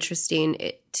very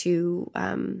interesting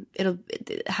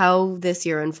how this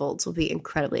year unfolds will be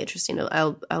incredibly interesting.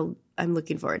 I'm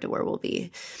looking forward to where we'll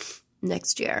be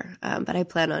next year. But I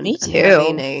plan on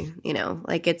having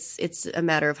it's a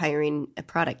matter of hiring a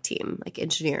product team, like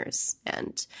engineers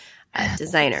and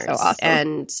designers, so awesome.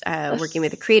 and working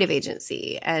with a creative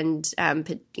agency, and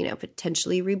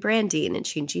potentially rebranding and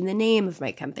changing the name of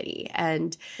my company,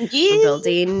 and we're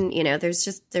building.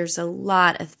 There's a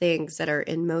lot of things that are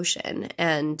in motion,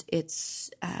 and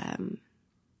it's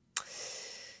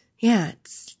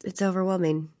it's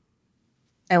overwhelming.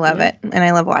 I love it, and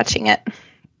I love watching it.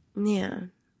 Yeah,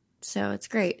 so it's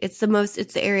great. It's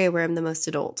the area where I'm the most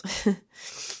adult.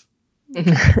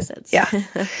 Yeah.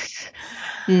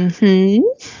 Mm-hmm.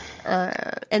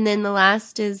 And then the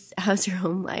last is, how's your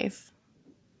home life?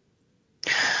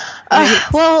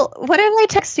 Well, what did I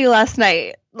text you last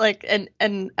night? Like, and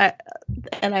I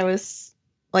was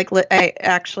like, I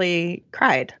actually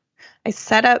cried. I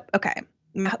set up,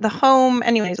 the home,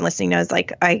 anyone who's listening knows,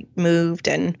 like, I moved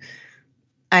and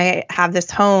I have this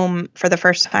home for the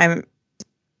first time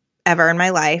ever in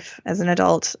my life as an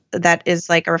adult that is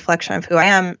like a reflection of who I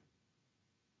am.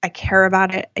 I care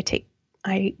about it.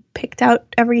 I picked out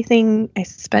everything. I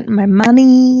spent my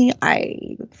money.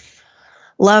 I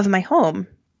love my home.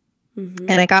 Mm-hmm.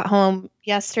 And I got home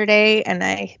yesterday and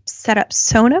I set up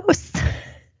Sonos.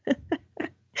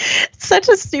 Such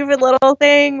a stupid little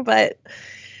thing, but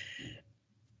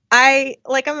I'm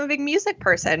a big music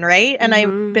person, right? And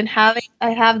Mm-hmm. I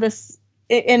have this,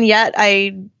 and yet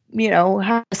I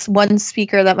have this one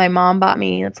speaker that my mom bought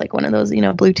me. It's like one of those,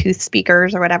 Bluetooth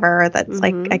speakers or whatever that's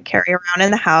Mm-hmm. like I carry around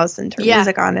in the house and turn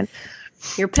music on. And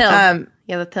your pill. You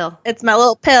have a pill. It's my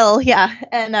little pill, yeah.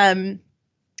 And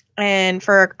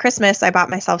for Christmas, I bought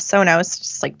myself Sonos,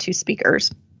 just like 2 speakers,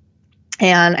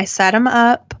 and I set them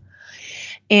up,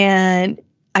 and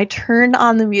I turned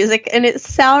on the music, and it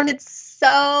sounded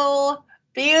so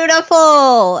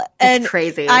beautiful. It's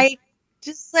crazy. I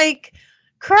just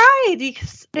cried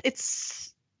because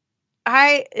this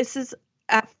is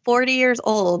at 40 years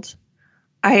old.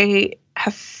 I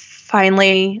have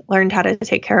finally learned how to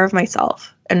take care of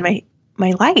myself and my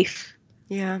life.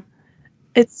 Yeah.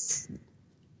 It's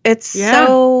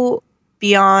so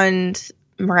beyond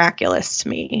miraculous to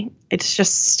me. It's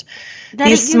just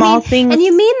these small things. And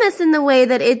you mean this in the way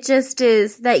that it just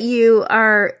is that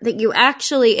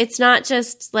it's not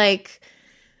just like,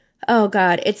 oh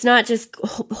God, it's not just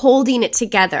holding it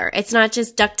together. It's not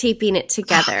just duct taping it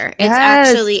together. It's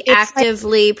actually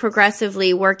actively,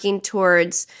 progressively working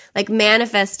towards like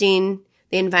manifesting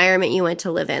the environment you want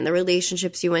to live in, the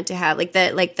relationships you want to have, like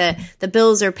the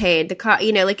bills are paid,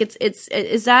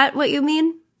 is that what you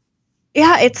mean?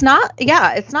 Yeah, it's not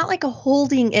like a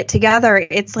holding it together.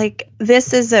 It's like,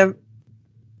 it's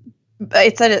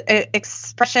an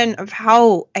expression of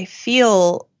how I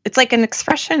feel. It's like an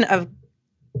expression of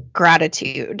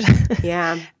gratitude.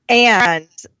 Yeah. And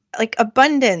like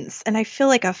abundance. And I feel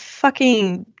like a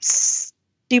fucking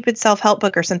stupid self-help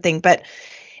book or something, but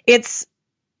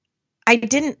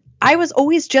I was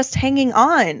always just hanging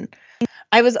on.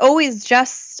 I was always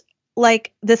just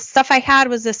like, the stuff I had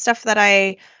was the stuff that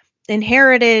I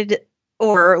inherited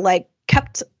or like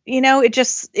kept,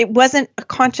 it wasn't a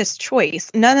conscious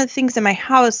choice. None of the things in my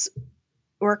house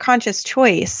were a conscious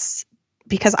choice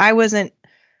because I was in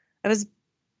a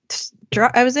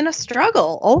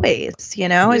struggle always,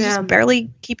 I was just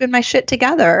barely keeping my shit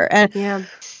together. And yeah,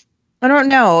 I don't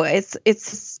know.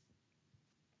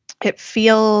 It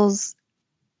feels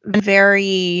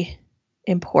very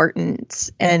important,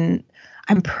 and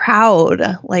I'm proud.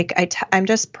 Like I'm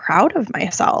just proud of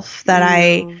myself that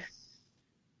I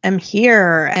am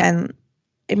here. And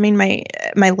I mean, my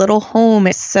little home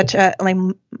is such a,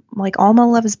 like Alma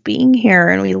loves being here,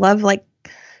 and we love like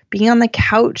being on the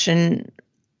couch, and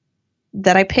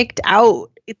that I picked out.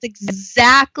 It's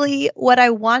exactly what I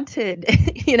wanted,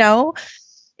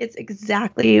 It's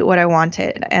exactly what I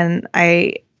wanted. And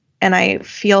I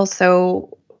feel just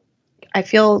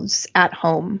at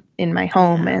home in my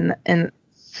home, and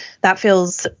that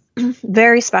feels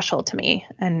very special to me.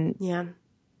 And yeah,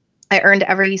 I earned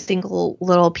every single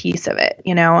little piece of it,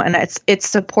 and it's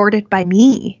supported by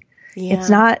me. Yeah. It's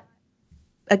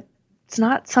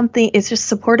not something, it's just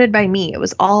supported by me. It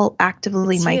was all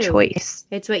actively my choice.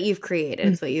 It's what you've created.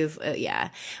 It's what you've,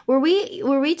 Were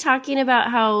we talking about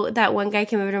how that one guy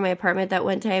came over to my apartment that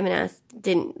one time and asked,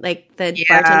 didn't like the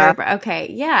bartender?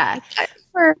 Okay. Yeah.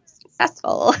 We're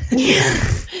successful.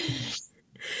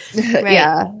 Right.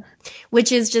 Yeah.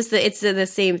 which is just it's the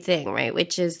same thing, right?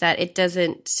 Which is that it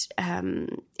doesn't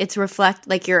it's reflect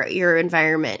like your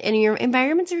environment, and your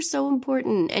environments are so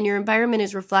important, and your environment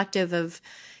is reflective of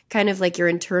kind of like your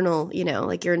internal,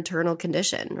 like your internal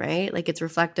condition, right? Like it's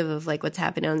reflective of like what's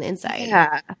happening on the inside.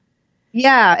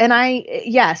 Yeah. And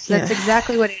that's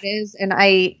exactly what it is. And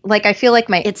I feel like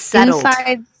my it's settled.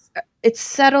 Insides, it's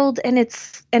settled, and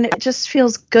it just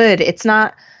feels good. It's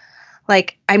not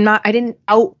like I didn't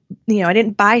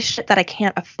buy shit that I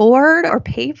can't afford or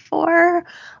pay for.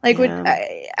 Like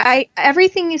I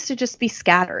everything used to just be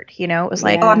scattered, it was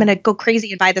like, oh, I'm going to go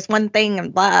crazy and buy this one thing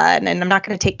and blah, and I'm not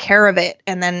going to take care of it.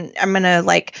 And then I'm going to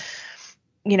like,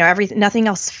 everything, nothing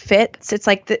else fits. It's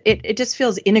like it just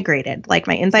feels integrated. Like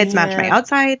my insides match my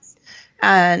outsides,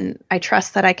 and I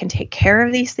trust that I can take care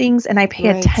of these things, and I pay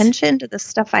attention to the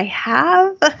stuff I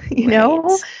have,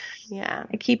 know? Yeah.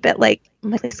 I keep it like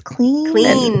my place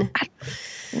clean.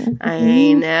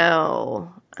 I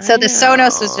know. So the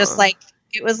Sonos was just like,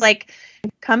 it was like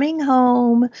coming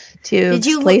home to Did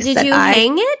you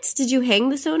hang it? Did you hang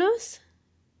the Sonos?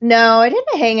 No, I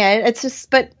didn't hang it. It's just,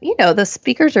 but the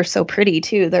speakers are so pretty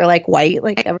too. They're like white,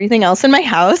 like everything else in my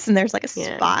house. And there's like a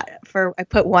spot I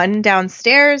put one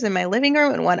downstairs in my living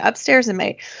room and one upstairs in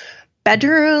my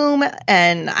bedroom,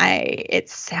 and it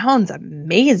sounds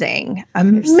amazing.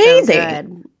 Amazing. So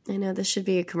good. I know this should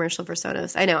be a commercial for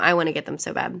Sonos. I know. I want to get them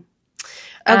so bad.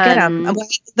 Oh, get them.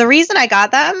 The reason I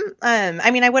got them,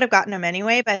 I would have gotten them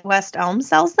anyway, but West Elm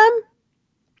sells them.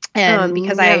 And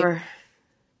because that's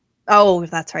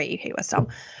right. You hate West Elm.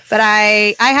 But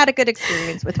I had a good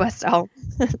experience with West Elm,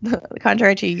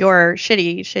 contrary to your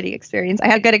shitty experience. I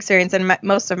had a good experience, and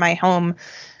most of my home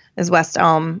is West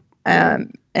Elm.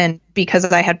 And because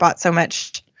I had bought so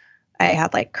much, I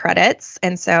had like credits.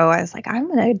 And so I was like, I'm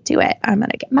going to do it. I'm going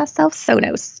to get myself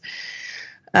Sonos.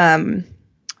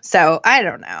 So I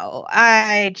don't know.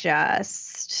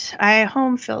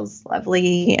 Home feels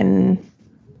lovely and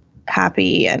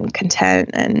happy and content,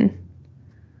 and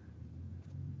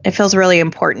it feels really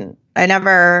important. I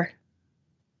never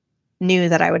knew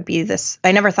that I would be this.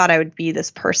 I never thought I would be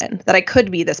this person, that I could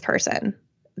be this person,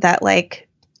 that like,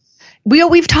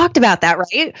 we've talked about that,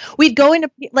 right? We'd going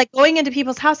into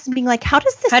people's houses and being like, how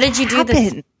does this How did you happen? do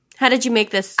this? How did you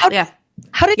make this? How did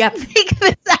you make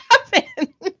this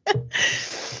happen?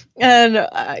 And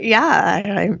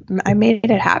I made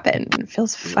it happen. It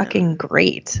feels fucking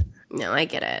great. No, I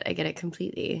get it. I get it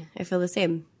completely. I feel the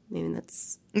same. I mean,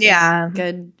 that's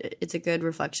good. It's a good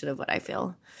reflection of what I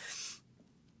feel.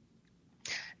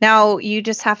 Now you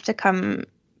just have to come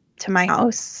to my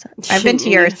house. I've been to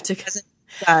yours.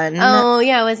 Done. Oh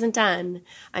yeah, it wasn't done.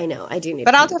 I know. I do need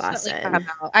but to I'll come to definitely Boston. come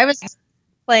out. I was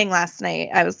playing last night.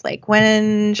 I was like,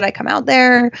 when should I come out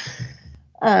there?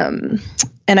 And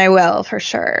I will for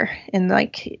sure in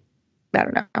like, I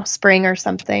don't know, spring or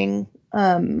something.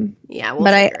 Yeah, we'll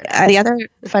but the other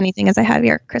funny thing is I have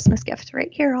your Christmas gift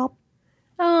right here, all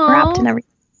wrapped and everything.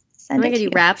 Oh my God,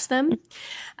 you wrapped them?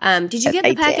 Did you get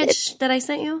the package that I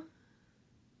sent you?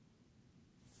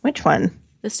 Which one?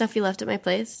 The stuff you left at my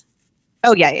place?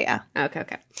 Oh, yeah. Okay.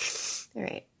 All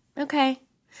right. Okay.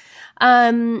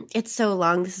 It's so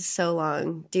long. This is so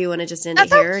long. Do you want to just end it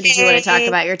here? Or did you want to talk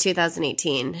about your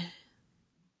 2018?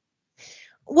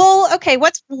 Well, okay.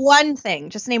 What's one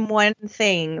thing? Just name one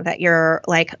thing that you're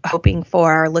like hoping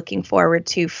for, looking forward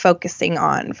to, focusing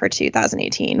on for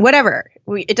 2018. Whatever.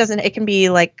 It can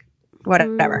be like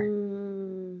whatever.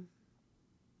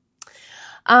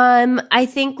 I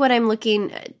think what I'm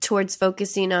looking towards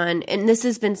focusing on, and this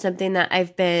has been something that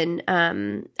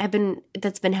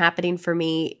that's been happening for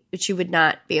me, which you would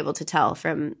not be able to tell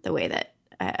from the way that,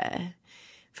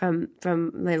 from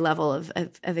my level of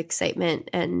excitement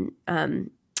and,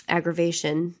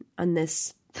 aggravation on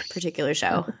this particular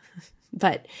show.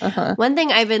 But one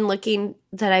thing I've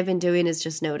been doing is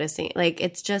just noticing, like,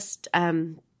 it's just,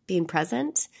 being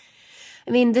present.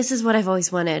 I mean, this is what I've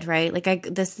always wanted, right? Like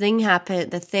this thing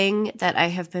happened, the thing that I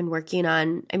have been working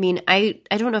on. I mean, I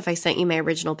don't know if I sent you my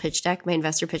original pitch deck, my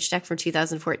investor pitch deck from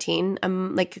 2014.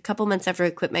 Like a couple months after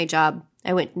I quit my job,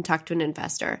 I went and talked to an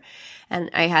investor, and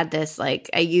I had this,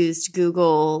 like, I used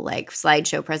Google like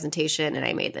slideshow presentation, and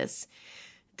I made this,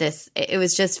 it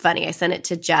was just funny. I sent it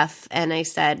to Jeff, and I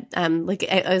said, like,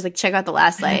 I was like, check out the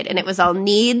last slide. And it was all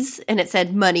needs, and it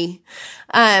said money.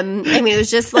 I mean, it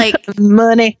was just like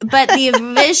money, but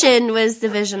the vision was the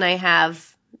vision I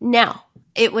have now.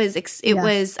 It was,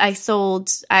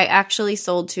 I actually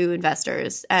sold to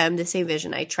investors, the same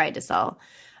vision I tried to sell,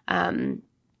 to an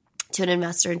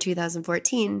investor in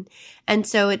 2014. And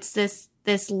so it's this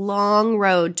this long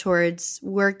road towards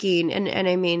working, and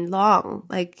I mean long,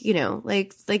 like, you know,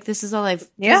 like this is all I've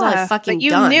fucking but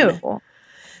you done. knew.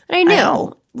 And I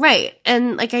knew. Right.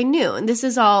 And like I knew, and this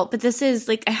is all, but this is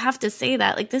like, I have to say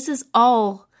that, like, this is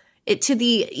all it to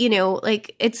the, you know,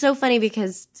 like, it's so funny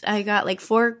because I got like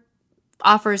 4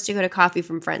 offers to go to coffee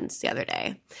from friends the other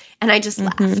day, and I just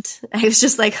laughed. I was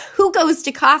just like, who goes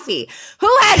to coffee? Who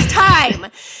has time?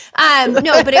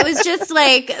 No, but it was just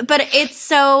like, but it's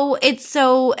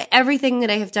so everything that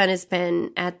I have done has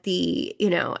been at the, you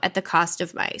know, at the cost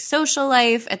of my social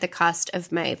life, at the cost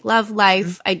of my love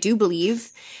life. I do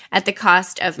believe at the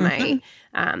cost of my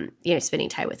you know, spending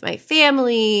time with my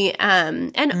family.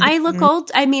 And I look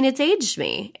old. I mean, it's aged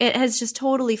me. It has just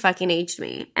totally fucking aged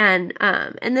me. And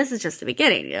this is just the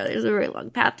beginning, you know, there's a very long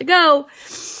path to go.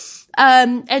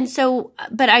 And so,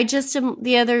 but I just am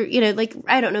the other, you know, like,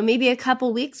 I don't know, maybe a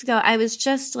couple weeks ago, I was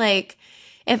just like,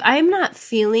 if I'm not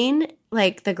feeling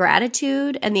like the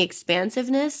gratitude and the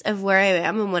expansiveness of where I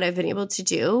am and what I've been able to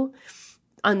do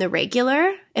on the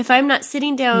regular, if I'm not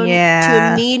sitting down to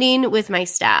a meeting with my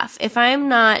staff, if I'm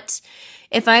not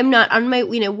on my,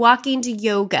 you know, walking to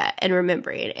yoga and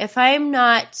remembering, if I'm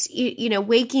not, you know,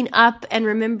 waking up and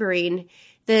remembering,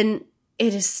 then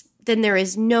there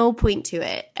is no point to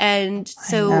it. And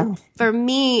so for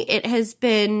me, it has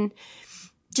been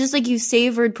just like you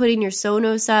savored putting your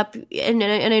Sonos up, and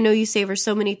I know you savor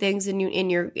so many things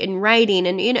in writing,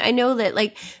 and, you know, I know that,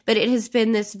 like, but it has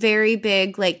been this very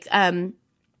big, like,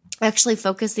 actually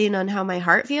focusing on how my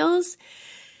heart feels.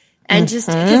 And just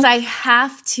because I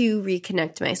have to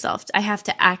reconnect myself, I have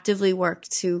to actively work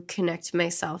to connect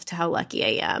myself to how lucky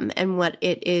I am and what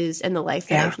it is and the life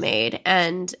that I've made,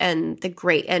 and the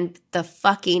great, and the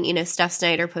fucking, you know, Steph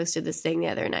Snyder posted this thing the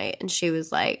other night, and she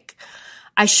was like,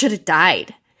 I should have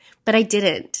died, but I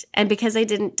didn't. And because I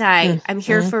didn't die, I'm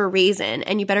here for a reason.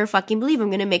 And you better fucking believe I'm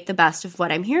going to make the best of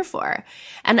what I'm here for.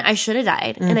 And I should have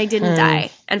died, and I didn't die.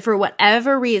 And for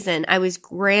whatever reason, I was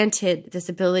granted this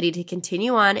ability to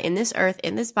continue on in this earth,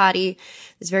 in this body,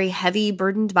 this very heavy,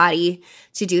 burdened body,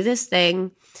 to do this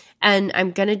thing. And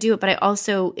I'm going to do it. But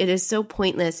it is so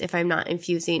pointless if I'm not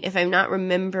infusing, if I'm not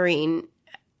remembering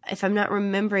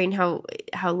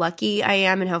how lucky I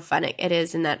am and how fun it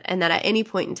is, and that at any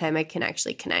point in time I can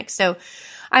actually connect. So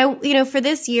you know, for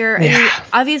this year, I mean,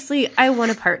 obviously I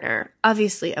want a partner.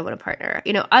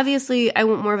 You know, obviously I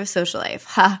want more of a social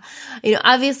life. You know,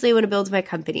 obviously I want to build my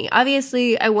company.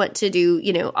 Obviously I want to do,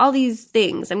 you know, all these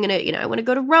things. I want to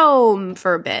go to Rome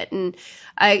for a bit, and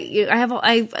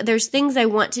there's things I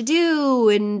want to do,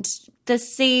 and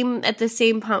at the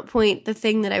same point, the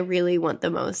thing that I really want the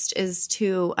most is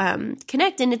to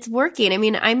connect, and it's working. I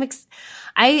mean, I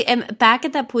am back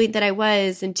at that point that I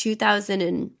was in 2000,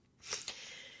 and,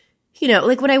 you know,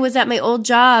 like when I was at my old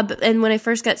job and when I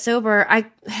first got sober,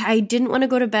 I didn't want to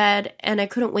go to bed, and I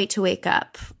couldn't wait to wake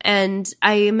up. And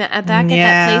I'm back at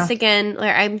that place again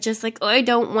where I'm just like, oh, I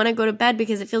don't want to go to bed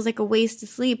because it feels like a waste of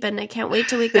sleep, and I can't wait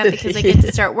to wake up because I get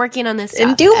to start working on this stuff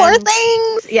and do more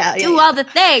things. Do all the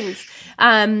things.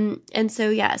 And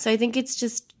so, so I think it's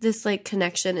just this, like,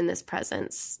 connection and this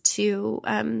presence to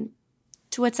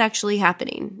what's actually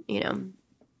happening, you know.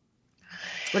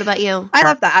 What about you? I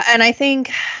love that. And I think,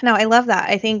 I love that.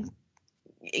 I think,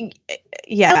 and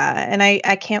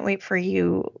I can't wait for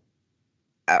you,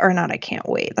 or not, I can't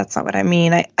wait. That's not what I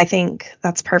mean. I think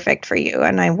that's perfect for you.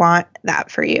 And I want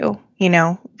that for you, you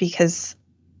know, because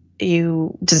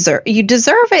you deserve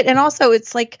it. And also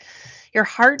it's like, your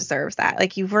heart deserves that.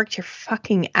 Like, you've worked your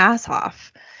fucking ass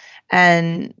off,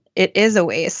 and it is a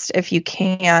waste if you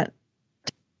can't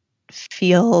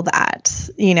feel that,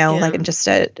 you know, like, just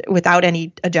without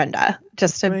any agenda,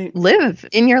 just to live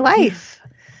in your life.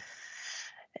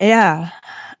 To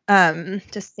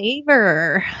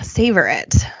savor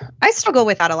it. I struggle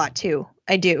with that a lot too.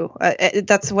 I do.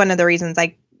 That's one of the reasons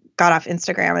I got off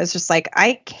Instagram. Is just like,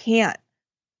 I can't.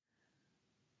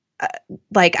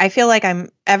 Like, I feel like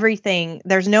I'm everything.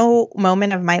 There's no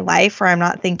moment of my life where I'm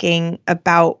not thinking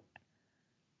about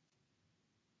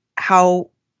how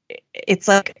it's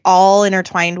like all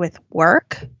intertwined with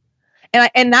work.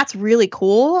 And that's really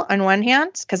cool on one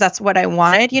hand, because that's what I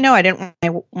wanted. You know, I didn't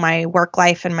want my work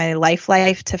life and my life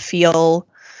to feel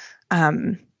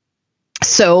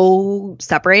so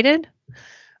separated.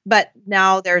 But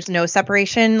now there's no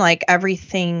separation. Like,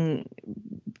 everything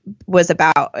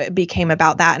became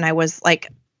about that. And I was like,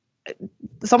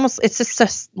 it's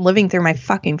just living through my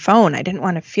fucking phone. I didn't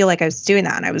want to feel like I was doing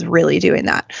that. And I was really doing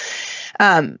that.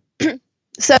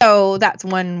 So that's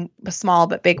one small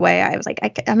but big way I was like,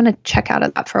 I'm going to check out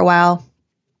of that for a while.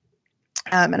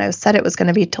 And I said it was going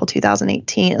to be till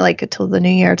 2018, like till the new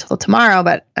year, till tomorrow,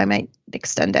 but I might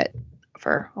extend it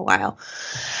for a while.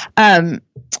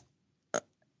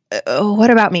 What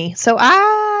about me? So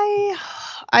I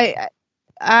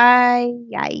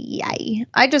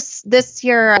just, this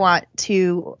year I want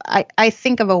to, I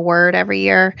think of a word every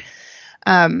year.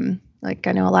 Like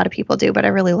I know a lot of people do, but I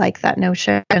really like that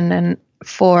notion. And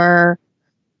for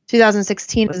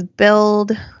 2016 it was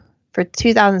build. For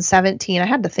 2017, I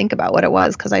had to think about what it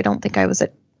was because I don't think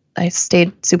I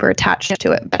stayed super attached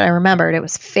to it, but I remembered it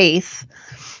was faith,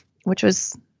 which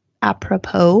was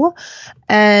apropos.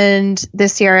 And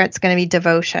this year it's going to be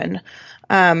devotion.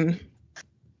 And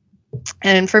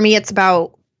for me, it's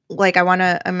about like, I'm going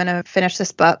to finish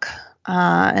this book,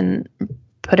 and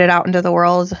put it out into the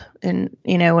world in,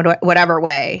 whatever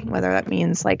way, whether that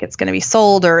means like it's going to be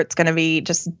sold or it's going to be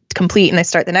just complete and I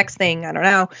start the next thing. I don't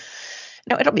know.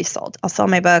 No, it'll be sold. I'll sell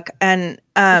my book. And,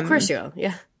 of course you will.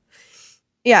 Yeah.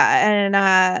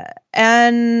 Yeah.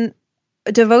 And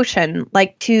devotion,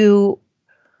 like to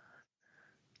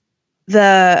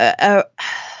the,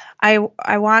 I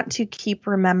want to keep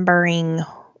remembering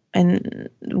and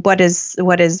what is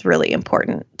really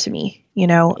important to me,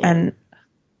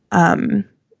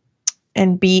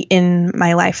 and be in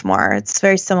my life more. It's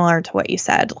very similar to what you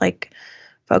said, like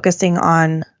focusing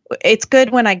on, it's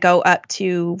good when I go up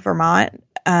to Vermont,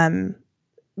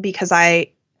 because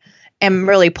I am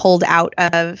really pulled out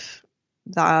of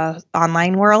the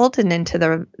online world and into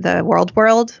the world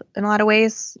in a lot of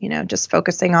ways, just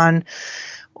focusing on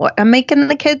what I'm making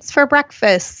the kids for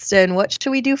breakfast and what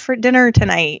should we do for dinner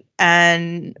tonight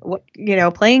and what,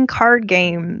 playing card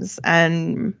games,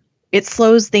 and it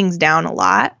slows things down a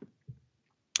lot.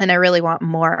 And I really want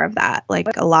more of that, like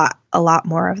a lot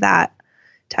more of that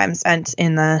time spent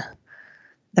in the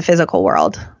physical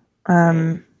world,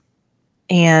 and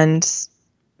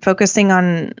focusing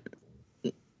on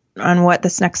what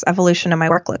this next evolution of my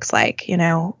work looks like,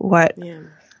 and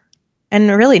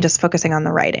really just focusing on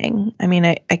the writing. I mean,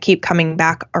 I keep coming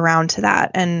back around to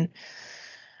that, and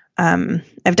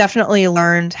I've definitely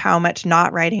learned how much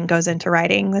not writing goes into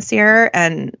writing this year,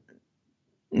 and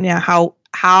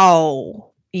how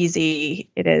easy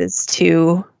it is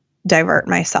to divert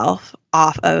myself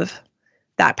off of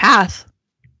that path,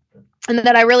 and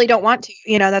that I really don't want to.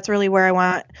 That's really where I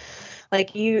want,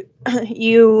 like you're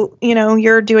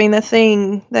doing the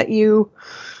thing that you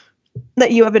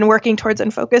have been working towards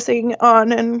and focusing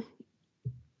on, and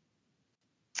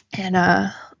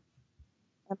I'm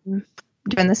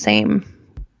doing the same.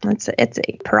 It's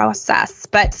a process,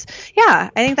 but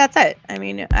yeah, I think that's it. I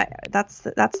mean, that's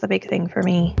the big thing for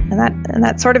me, and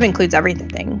that sort of includes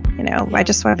everything. I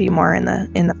just want to be more in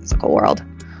the physical world.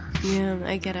 Yeah,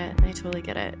 I get it. I totally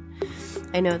get it.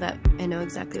 I know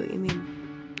exactly what you mean.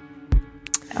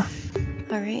 Yeah.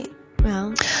 All right.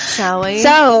 Well, shall we?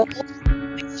 So,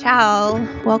 ciao.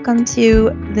 Welcome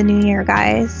to the new year,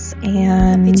 guys.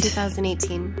 And happy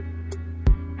 2018.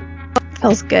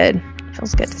 Feels good.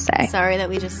 Feels good to say. Sorry that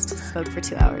we just spoke for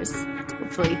 2 hours.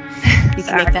 Hopefully you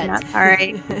can make that. Not all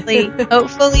right.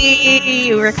 Hopefully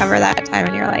you recover that time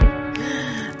in your life.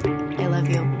 I love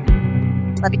you.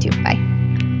 Love you too. Bye.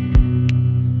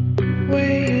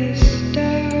 We